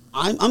 no,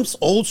 I'm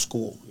old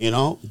school,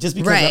 Just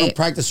because I don't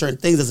practice certain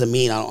things doesn't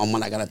mean I'm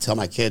not going to tell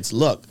my kids,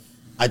 look,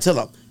 I tell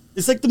them,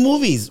 it's like the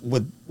movies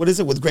with,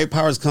 with great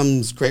powers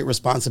comes great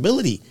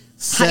responsibility.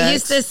 Sex, I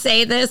used to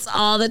say this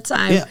all the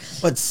time. Yeah,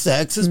 but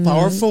sex is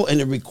powerful and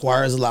it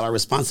requires a lot of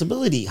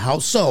responsibility. How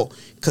so?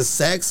 Because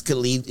sex could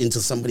lead into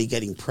somebody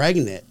getting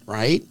pregnant,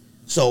 right?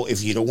 So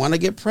if you don't want to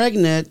get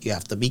pregnant, you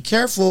have to be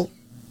careful.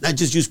 Not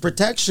just use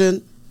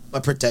protection,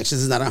 but protection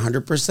is not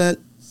 100%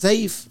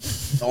 safe.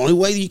 The only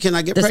way you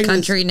cannot get pregnant. This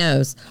country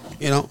knows.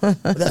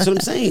 But that's what I'm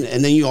saying.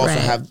 And then you also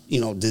have,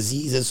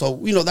 diseases. So,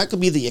 that could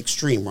be the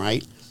extreme,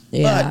 right?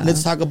 Yeah. But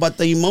let's talk about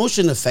the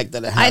emotion effect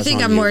that it has. I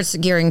think I'm more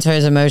gearing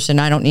towards emotion.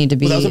 I don't need to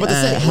be a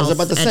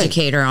health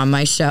educator on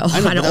my show.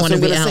 I don't want to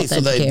be a health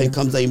educator. So that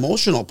becomes the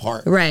emotional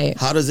part. Right.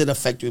 How does it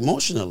affect you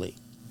emotionally?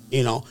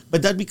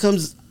 But that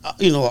becomes,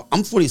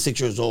 I'm 46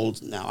 years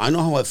old now. I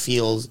know how it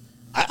feels.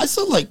 I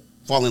still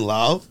fall in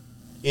love,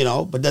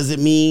 but does it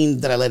mean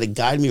that I let it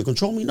guide me or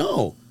control me?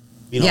 No.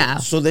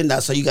 So then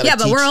that's how you got to teach.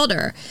 Yeah, but we're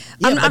older.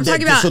 I'm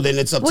talking about. So then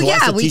it's up to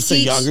us to teach the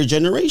younger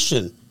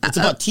generation. It's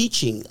about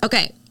teaching.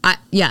 Okay.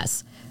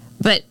 Yes.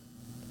 But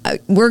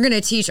we're going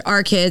to teach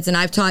our kids, and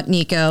I've taught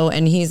Nico,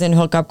 and he's in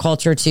hookup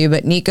culture too,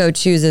 but Nico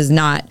chooses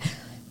not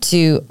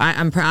to.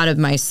 I'm proud of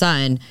my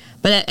son.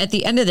 But at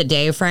the end of the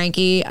day,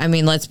 Frankie, I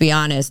mean, let's be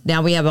honest.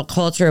 Now we have a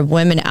culture of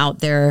women out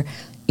there,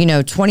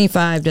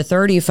 25 to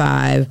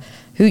 35,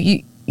 who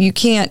you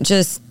can't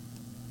just.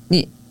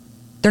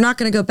 They're not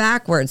going to go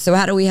backwards. So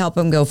how do we help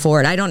them go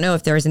forward? I don't know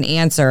if there's an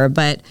answer,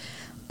 but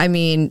I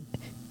mean,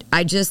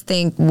 I just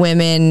think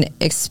women,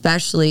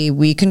 especially,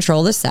 we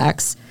control the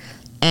sex.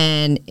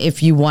 And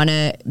if you want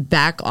to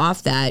back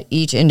off that,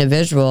 each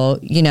individual,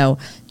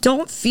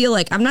 don't feel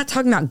like, I'm not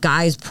talking about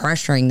guys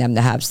pressuring them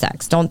to have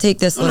sex. Don't take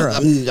this literal.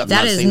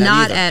 That is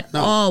not at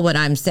all what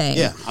I'm saying.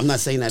 Yeah, I'm not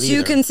saying that either.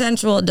 Two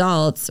consensual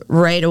adults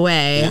right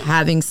away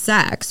having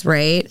sex,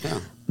 right?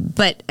 Yeah.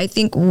 But I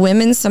think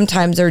women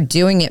sometimes are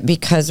doing it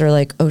because they're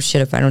like, oh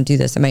shit, if I don't do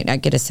this, I might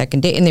not get a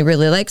second date. And they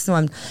really like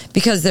someone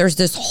because there's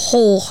this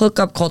whole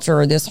hookup culture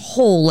or this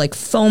whole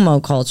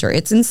FOMO culture.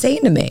 It's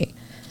insane to me.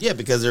 Yeah,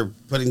 because they're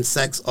putting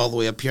sex all the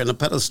way up here on the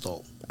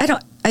pedestal.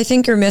 I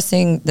think you're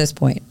missing this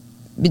point.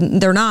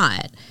 They're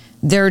not.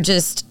 They're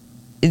just,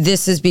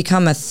 this has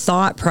become a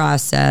thought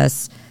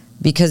process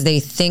because they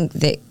think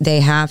they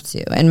have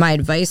to. And my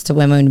advice to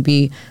women would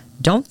be,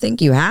 don't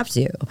think you have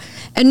to,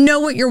 and know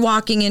what you're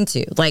walking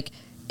into.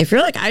 if you're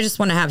like, I just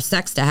want to have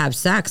sex to have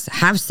sex,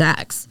 have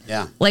sex.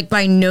 Yeah. Like,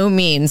 by no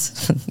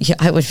means,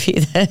 I would be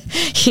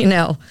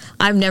the,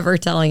 I'm never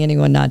telling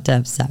anyone not to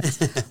have sex.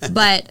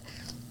 But,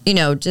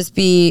 just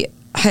be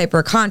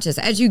hyper conscious.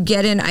 As you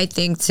get in, I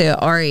think, to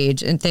our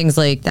age and things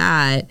like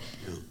that,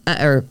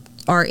 or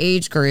our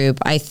age group,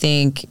 I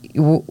think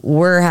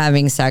we're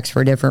having sex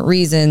for different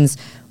reasons.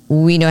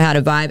 We know how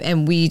to vibe,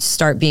 and we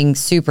start being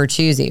super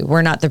choosy.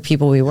 We're not the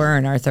people we were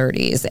in our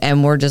 30s,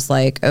 and we're just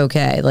like,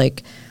 okay,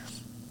 like,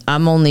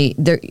 I'm only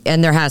there,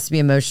 and there has to be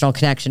emotional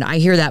connection. I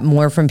hear that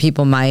more from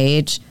people my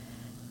age,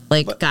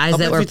 like guys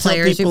that were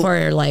players before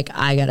are like,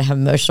 I gotta have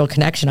emotional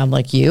connection. I'm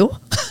like, you?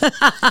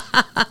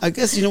 I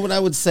guess you know what I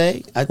would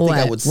say? I think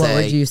I would say,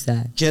 what would you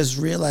say? Just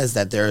realize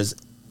that there's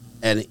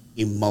an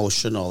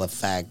emotional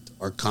effect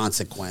or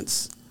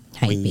consequence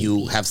when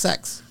you have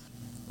sex.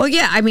 Well,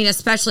 yeah, I mean,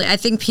 especially, I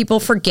think people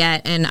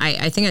forget, and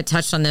I think I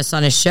touched on this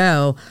on a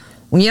show.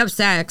 When you have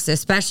sex,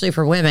 especially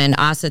for women,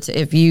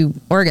 if you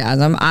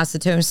orgasm,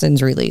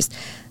 oxytocin's released.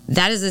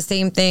 That is the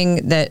same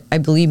thing that I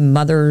believe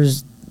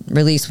mothers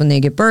release when they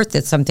give birth.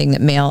 It's something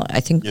that male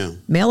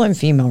and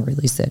female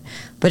release it.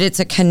 But it's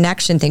a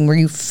connection thing where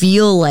you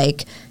feel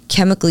like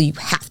chemically you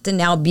have to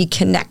now be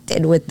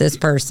connected with this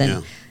person.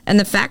 Yeah. And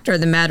the fact of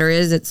the matter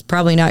is, it's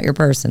probably not your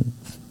person.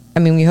 I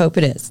mean, we hope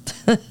it is.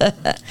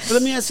 But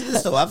let me ask you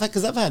this, though.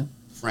 Because I've had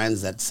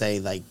friends that say,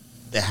 like,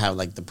 they have,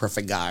 like, the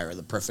perfect guy or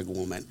the perfect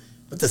woman,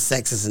 but the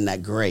sex isn't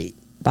that great.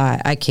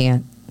 I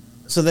can't.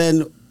 So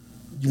then,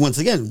 once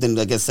again,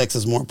 I guess sex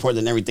is more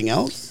important than everything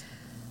else?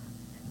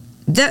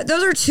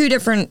 Those are two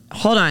different,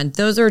 hold on,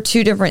 those are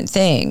two different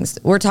things.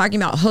 We're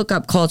talking about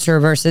hookup culture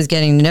versus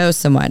getting to know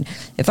someone.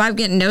 If I'm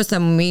getting to know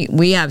someone,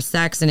 we have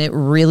sex and it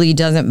really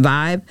doesn't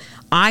vibe,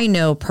 I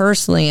know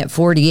personally at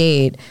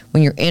 48,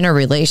 when you're in a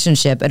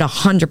relationship, it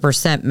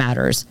 100%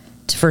 matters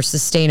for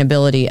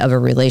sustainability of a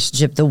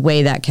relationship, the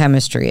way that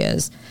chemistry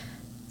is.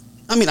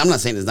 I mean, I'm not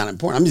saying it's not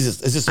important.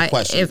 It's just a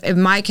question. If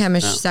my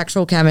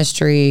sexual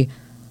chemistry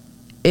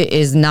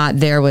is not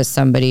there with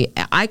somebody,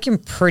 I can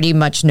pretty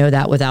much know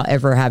that without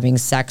ever having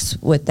sex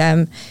with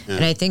them. Yeah.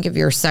 And I think if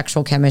your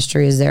sexual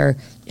chemistry is there,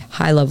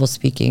 high level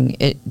speaking,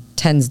 it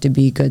tends to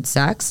be good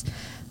sex.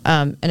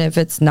 And if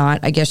it's not,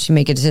 I guess you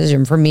make a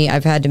decision. For me,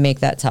 I've had to make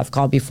that tough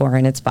call before,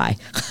 and it's bye.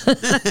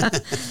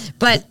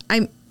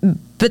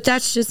 But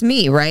that's just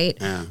me, right?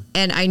 Yeah.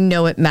 And I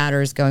know it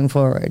matters going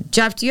forward.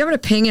 Jeff, do you have an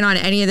opinion on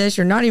any of this?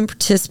 You're not even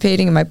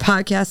participating in my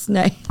podcast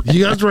tonight.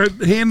 You guys were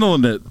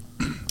handling it.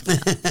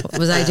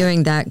 Was I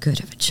doing that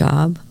good of a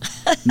job?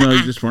 No,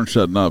 you just weren't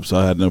shutting up, so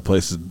I had no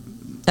place to.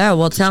 Oh,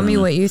 well, tell me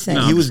what you think.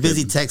 No, he was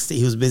busy texting.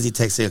 He was busy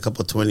texting a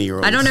couple of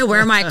 20-year-olds. I don't know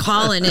where my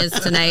call-in is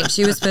tonight.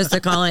 She was supposed to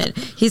call in.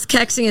 He's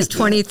texting his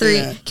 23.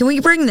 Yeah. Can we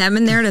bring them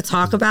in there to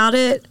talk about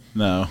it?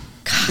 No.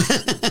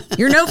 God,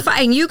 you're no fun.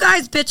 And you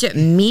guys bitch at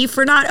me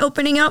for not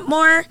opening up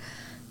more.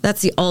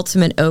 That's the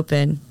ultimate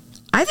open.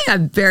 I think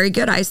I'm very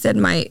good. I said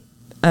my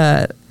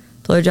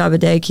blowjob a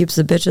day keeps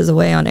the bitches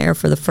away on air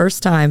for the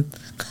first time.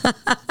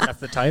 That's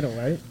the title,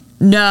 right?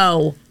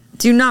 No.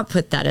 Do not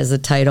put that as a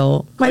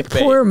title. My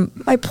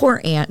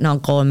poor aunt and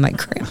uncle and my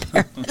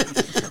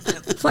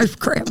grandparents. My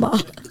grandma.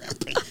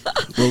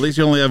 Well, at least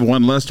you only have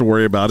one less to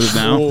worry about it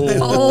now.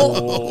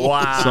 Oh,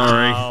 wow.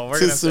 Sorry.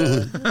 Too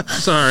soon.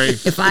 Sorry.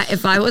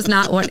 If I was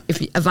not one,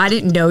 if I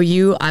didn't know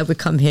you, I would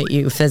come hit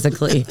you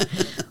physically.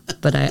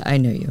 But I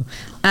know you.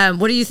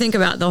 What do you think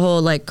about the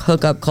whole like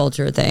hookup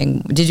culture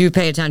thing? Did you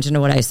pay attention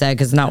to what I said?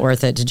 Because it's not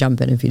worth it to jump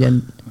in if you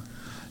didn't.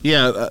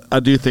 Yeah,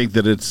 I do think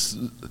that it's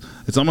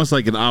almost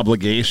like an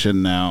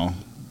obligation now.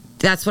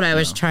 That's what I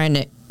was trying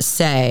to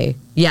say.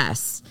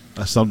 Yes.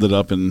 I summed it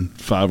up in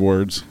 5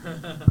 words.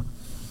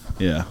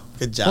 Yeah.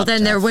 Good job. Well,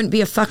 then there wouldn't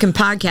be a fucking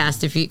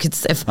podcast if you could.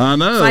 I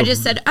know. If I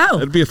just said, "Oh,"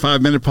 it'd be a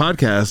 5-minute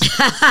podcast.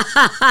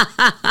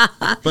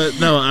 But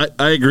no,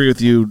 I agree with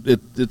you.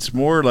 It's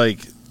more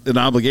like an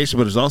obligation,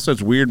 but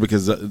it's weird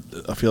because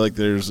I feel like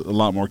there's a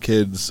lot more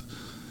kids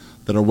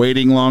that are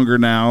waiting longer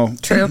now.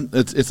 True.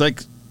 It's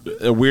like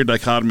a weird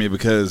dichotomy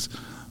because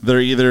they're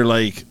either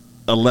like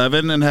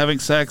 11 and having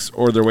sex,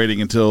 or they're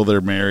waiting until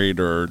they're married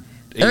or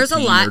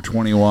 18 or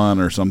 21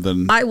 or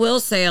something. I will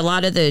say a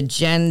lot of the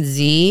Gen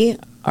Z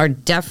are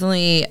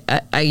definitely,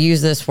 I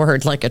use this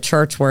word like a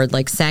church word,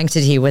 like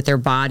sanctity with their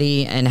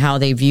body and how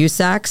they view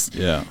sex.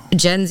 Yeah.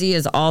 Gen Z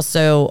is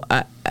also,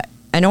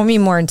 I don't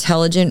mean more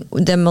intelligent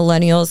than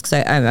millennials,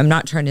 because I'm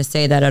not trying to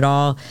say that at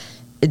all.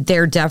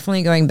 They're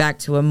definitely going back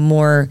to a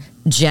more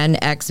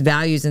Gen X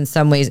values in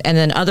some ways, and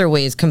then other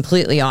ways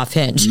completely off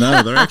hinge.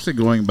 No, they're actually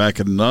going back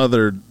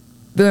another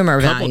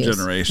Boomer couple values.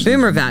 generations.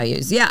 Boomer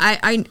values. Yeah,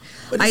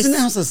 But isn't that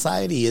how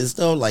society is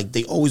though? Like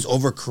they always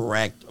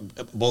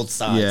overcorrect both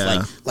sides.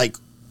 Yeah. Like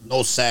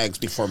no sex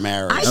before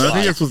marriage. I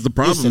think that's what's the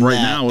problem right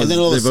now. And then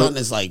all of a sudden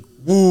it's like,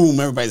 boom,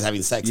 everybody's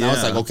having sex. Now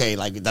it's like, okay,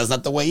 like that's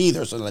not the way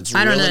either. So let's.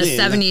 I don't know. The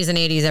 70s and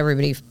 80s,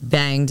 everybody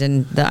banged,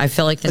 and I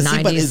feel like the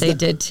 90s they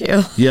did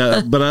too.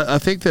 Yeah, but I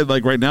think that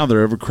like right now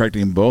they're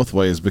overcorrecting both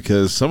ways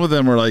because some of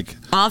them are like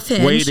off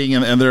hinge, waiting,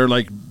 and they're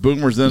like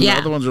boomers. Then the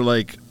other ones are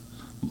like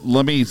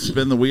let me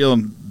spin the wheel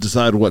and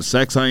decide what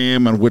sex I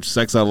am and which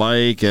sex I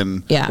like,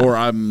 and or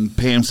I'm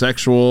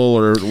pansexual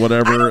or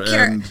whatever. I don't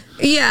care. And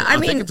I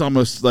mean, think it's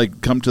almost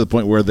like come to the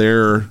point where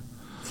they're.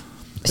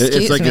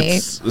 It's like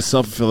it's a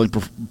self-fulfilling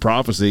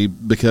prophecy,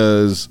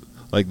 because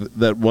like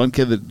that one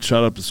kid that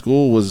shot up to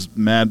school was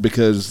mad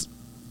because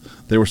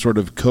they were sort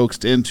of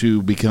coaxed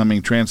into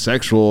becoming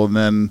transsexual, and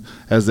then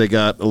as they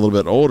got a little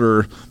bit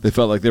older, they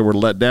felt like they were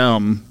let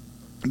down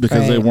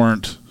because they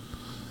weren't.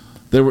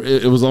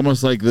 It was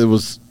almost like they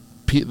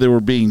were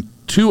being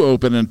too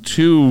open and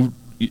too,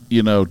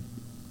 so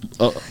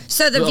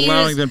the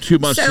allowing them too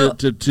much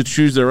to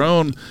choose their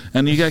own.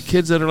 And you got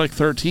kids that are like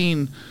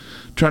 13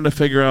 trying to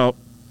figure out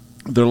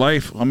their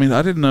life. I mean,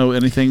 I didn't know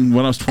anything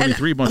when I was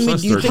 23, much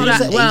less 13.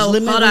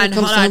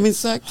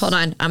 Hold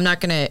on. I'm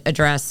not going to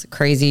address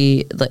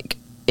crazy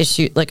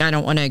issue. Like, I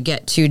don't want to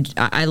get too.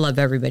 I love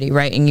everybody,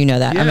 right? And you know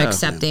that. I'm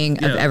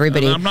accepting of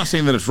everybody. I'm not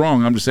saying that it's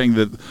wrong. I'm just saying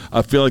that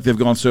I feel like they've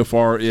gone so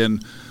far in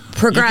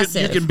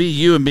progressive. You can be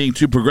you and being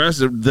too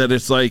progressive that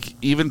it's like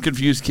even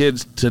confused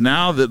kids to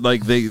now that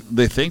like they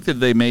think that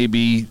they may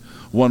be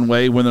one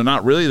way when they're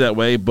not really that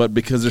way, but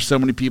because there's so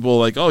many people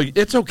like, oh,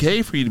 it's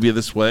okay for you to be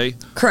this way.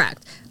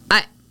 Correct.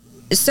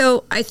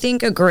 So I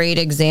think a great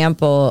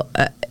example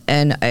of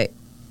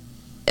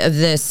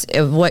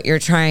what you're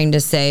trying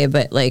to say,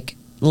 but like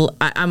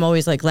I'm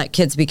always like, let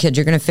kids be kids.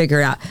 You're going to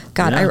figure it out.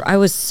 God, I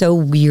was so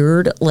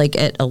weird like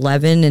at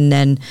 11, and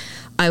then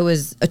I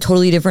was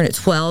totally different at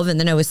 12, and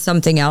then I was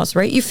something else,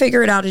 right? You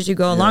figure it out as you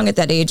go along at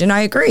that age, and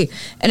I agree.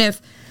 And if,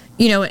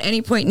 at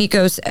any point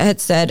Nico had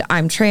said,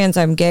 I'm trans,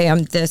 I'm gay,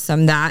 I'm this,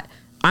 I'm that,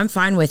 I'm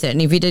fine with it.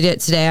 And if he did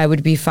it today, I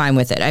would be fine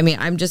with it. I mean,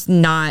 I'm just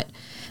not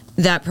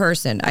that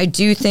person. I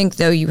do think,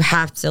 though, you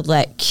have to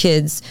let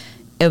kids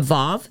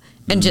evolve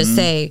and just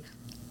say,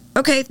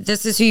 okay,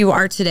 this is who you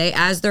are today,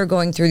 as they're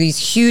going through these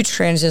huge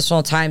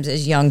transitional times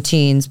as young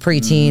teens,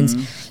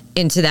 preteens,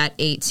 into that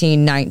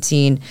 18,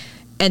 19.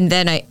 And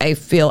then I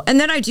feel, and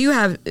then I do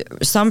have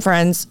some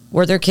friends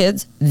where their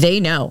kids, they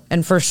know,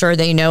 and for sure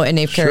they know, and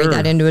they've carried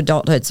that into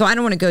adulthood. So I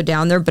don't want to go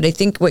down there, but I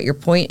think what your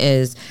point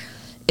is,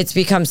 it's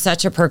become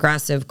such a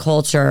progressive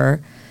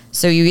culture.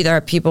 So you either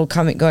have people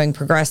going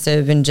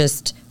progressive and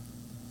just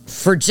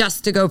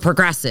to go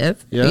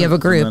progressive, you have a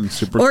group,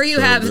 or you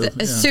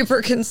have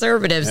super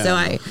conservative.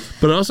 So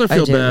but I also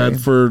feel bad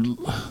for,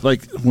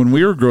 like, when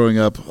we were growing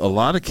up, a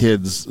lot of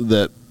kids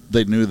that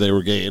they knew they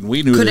were gay, and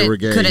we knew they were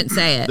gay. Couldn't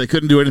say it. They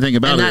couldn't do anything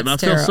about it. And I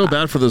feel so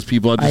bad for those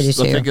people. I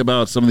think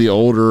about some of the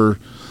older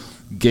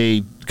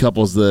gay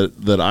couples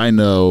that I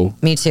know.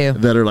 Me too.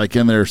 That are like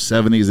in their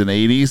 70s and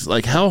 80s.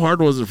 Like, how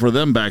hard was it for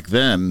them back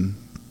then?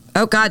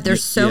 Oh God,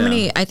 there's so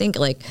many. I think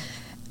like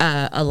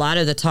a lot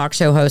of the talk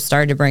show hosts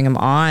started to bring them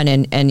on,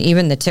 and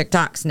even the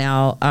TikToks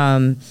now.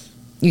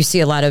 You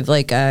see a lot of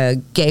like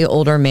gay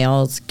older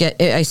males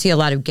I see a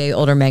lot of gay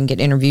older men get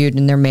interviewed,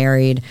 and they're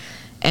married,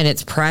 and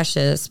it's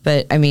precious.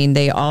 But I mean,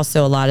 they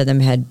also, a lot of them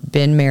had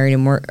been married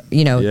and were,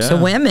 to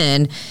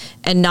women,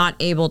 and not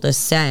able to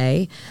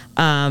say.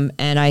 And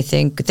I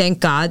think,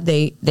 thank God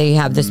they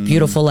have this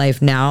beautiful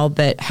life now.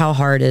 But how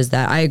hard is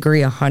that? I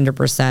agree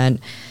 100%.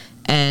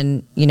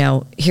 And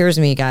here's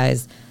me,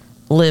 guys.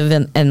 Live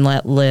and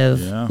let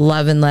live.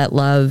 Love and let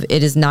love.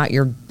 It is not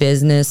your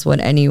business what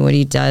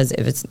anybody does.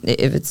 If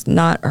it's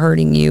not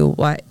hurting you,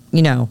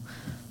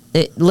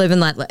 live and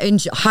let in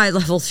high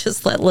levels.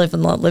 Just live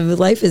and let live.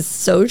 Life is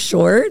so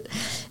short,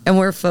 and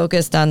we're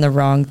focused on the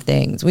wrong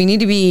things. We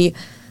need to be,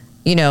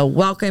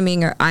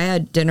 welcoming. I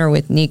had dinner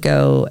with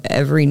Nico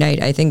every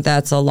night. I think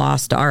that's a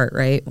lost art,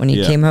 right? When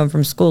he came home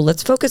from school,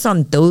 let's focus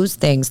on those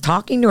things.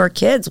 Talking to our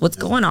kids, what's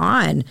going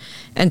on,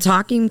 and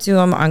talking to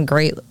them on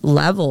great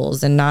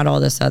levels, and not all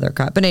this other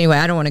crap. But anyway,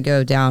 I don't want to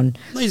go down.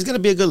 No, he's gonna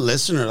be a good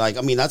listener. Like,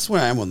 I mean, that's where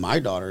I am with my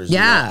daughters.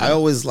 Yeah, I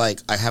always I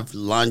have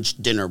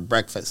lunch, dinner,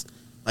 breakfast,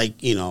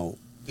 all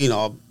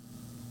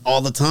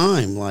the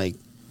time. Like,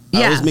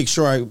 I always make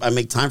sure I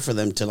make time for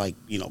them to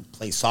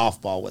play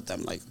softball with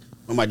them. Like,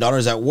 when my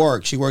daughter's at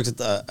work, she works at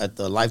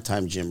the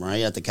Lifetime gym,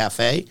 right, at the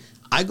cafe.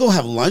 I go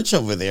have lunch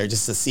over there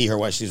just to see her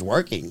while she's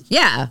working.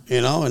 Yeah,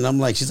 and I'm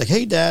like, she's like,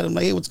 hey, Dad. I'm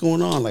like, hey, what's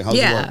going on? Like, how's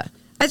it work?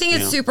 I think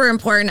it's super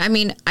important. I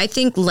mean, I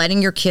think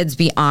letting your kids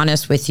be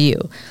honest with you.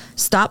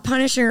 Stop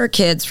punishing your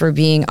kids for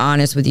being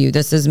honest with you.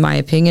 This is my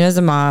opinion as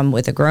a mom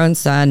with a grown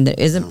son that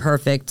isn't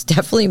perfect,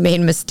 definitely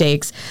made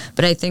mistakes,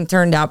 but I think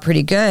turned out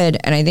pretty good.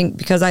 And I think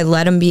because I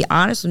let him be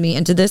honest with me,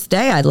 and to this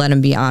day, I let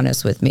him be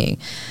honest with me.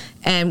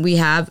 And we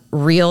have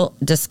real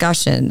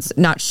discussions,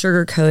 not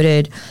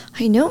sugar-coated.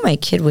 I know my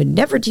kid would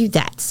never do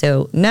that.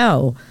 So,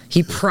 no,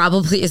 he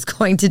probably is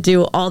going to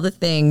do all the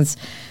things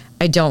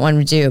I don't want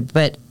him to do.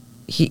 But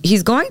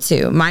he's going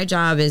to. My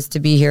job is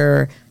to be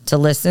here to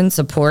listen,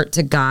 support,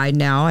 to guide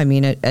now. I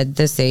mean, at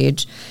this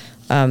age,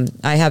 I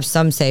have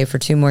some say for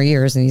 2 more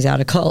years, and he's out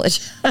of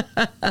college.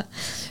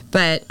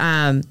 But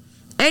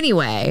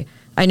anyway,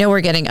 I know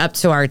we're getting up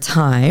to our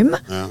time.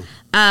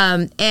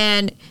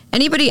 And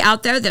anybody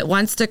out there that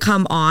wants to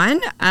come on,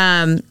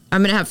 I'm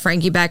going to have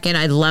Frankie back in.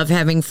 I love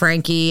having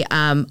Frankie.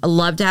 I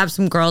love to have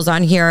some girls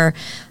on here.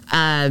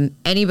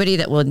 Anybody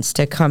that wants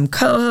to come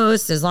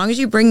co-host, as long as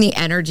you bring the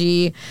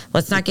energy,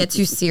 let's not get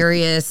too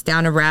serious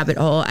down a rabbit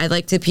hole. I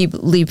like to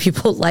leave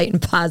people light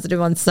and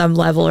positive on some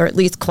level, or at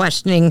least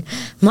questioning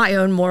my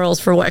own morals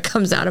for what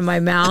comes out of my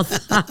mouth.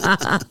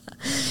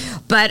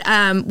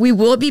 But we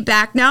will be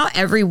back now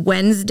every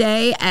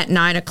Wednesday at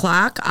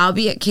 9:00. I'll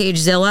be at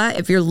Cagezilla.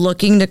 If you're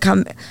looking to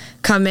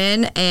come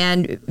in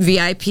and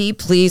VIP,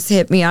 please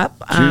hit me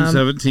up. June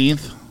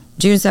 17th.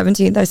 June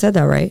 17th. I said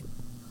that right?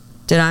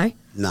 Did I?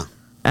 No.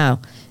 Oh.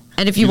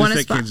 And if you want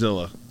to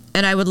Cagezilla.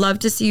 And I would love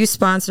to see you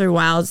sponsor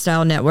Wylde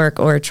Style Network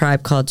or a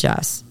Tribe Called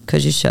Jess,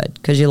 because you should,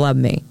 because you love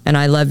me and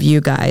I love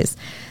you guys.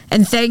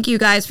 And thank you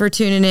guys for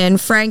tuning in.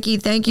 Frankie,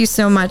 thank you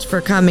so much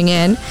for coming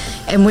in.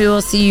 And we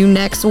will see you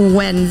next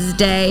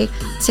Wednesday.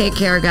 Take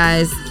care,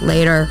 guys.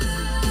 Later.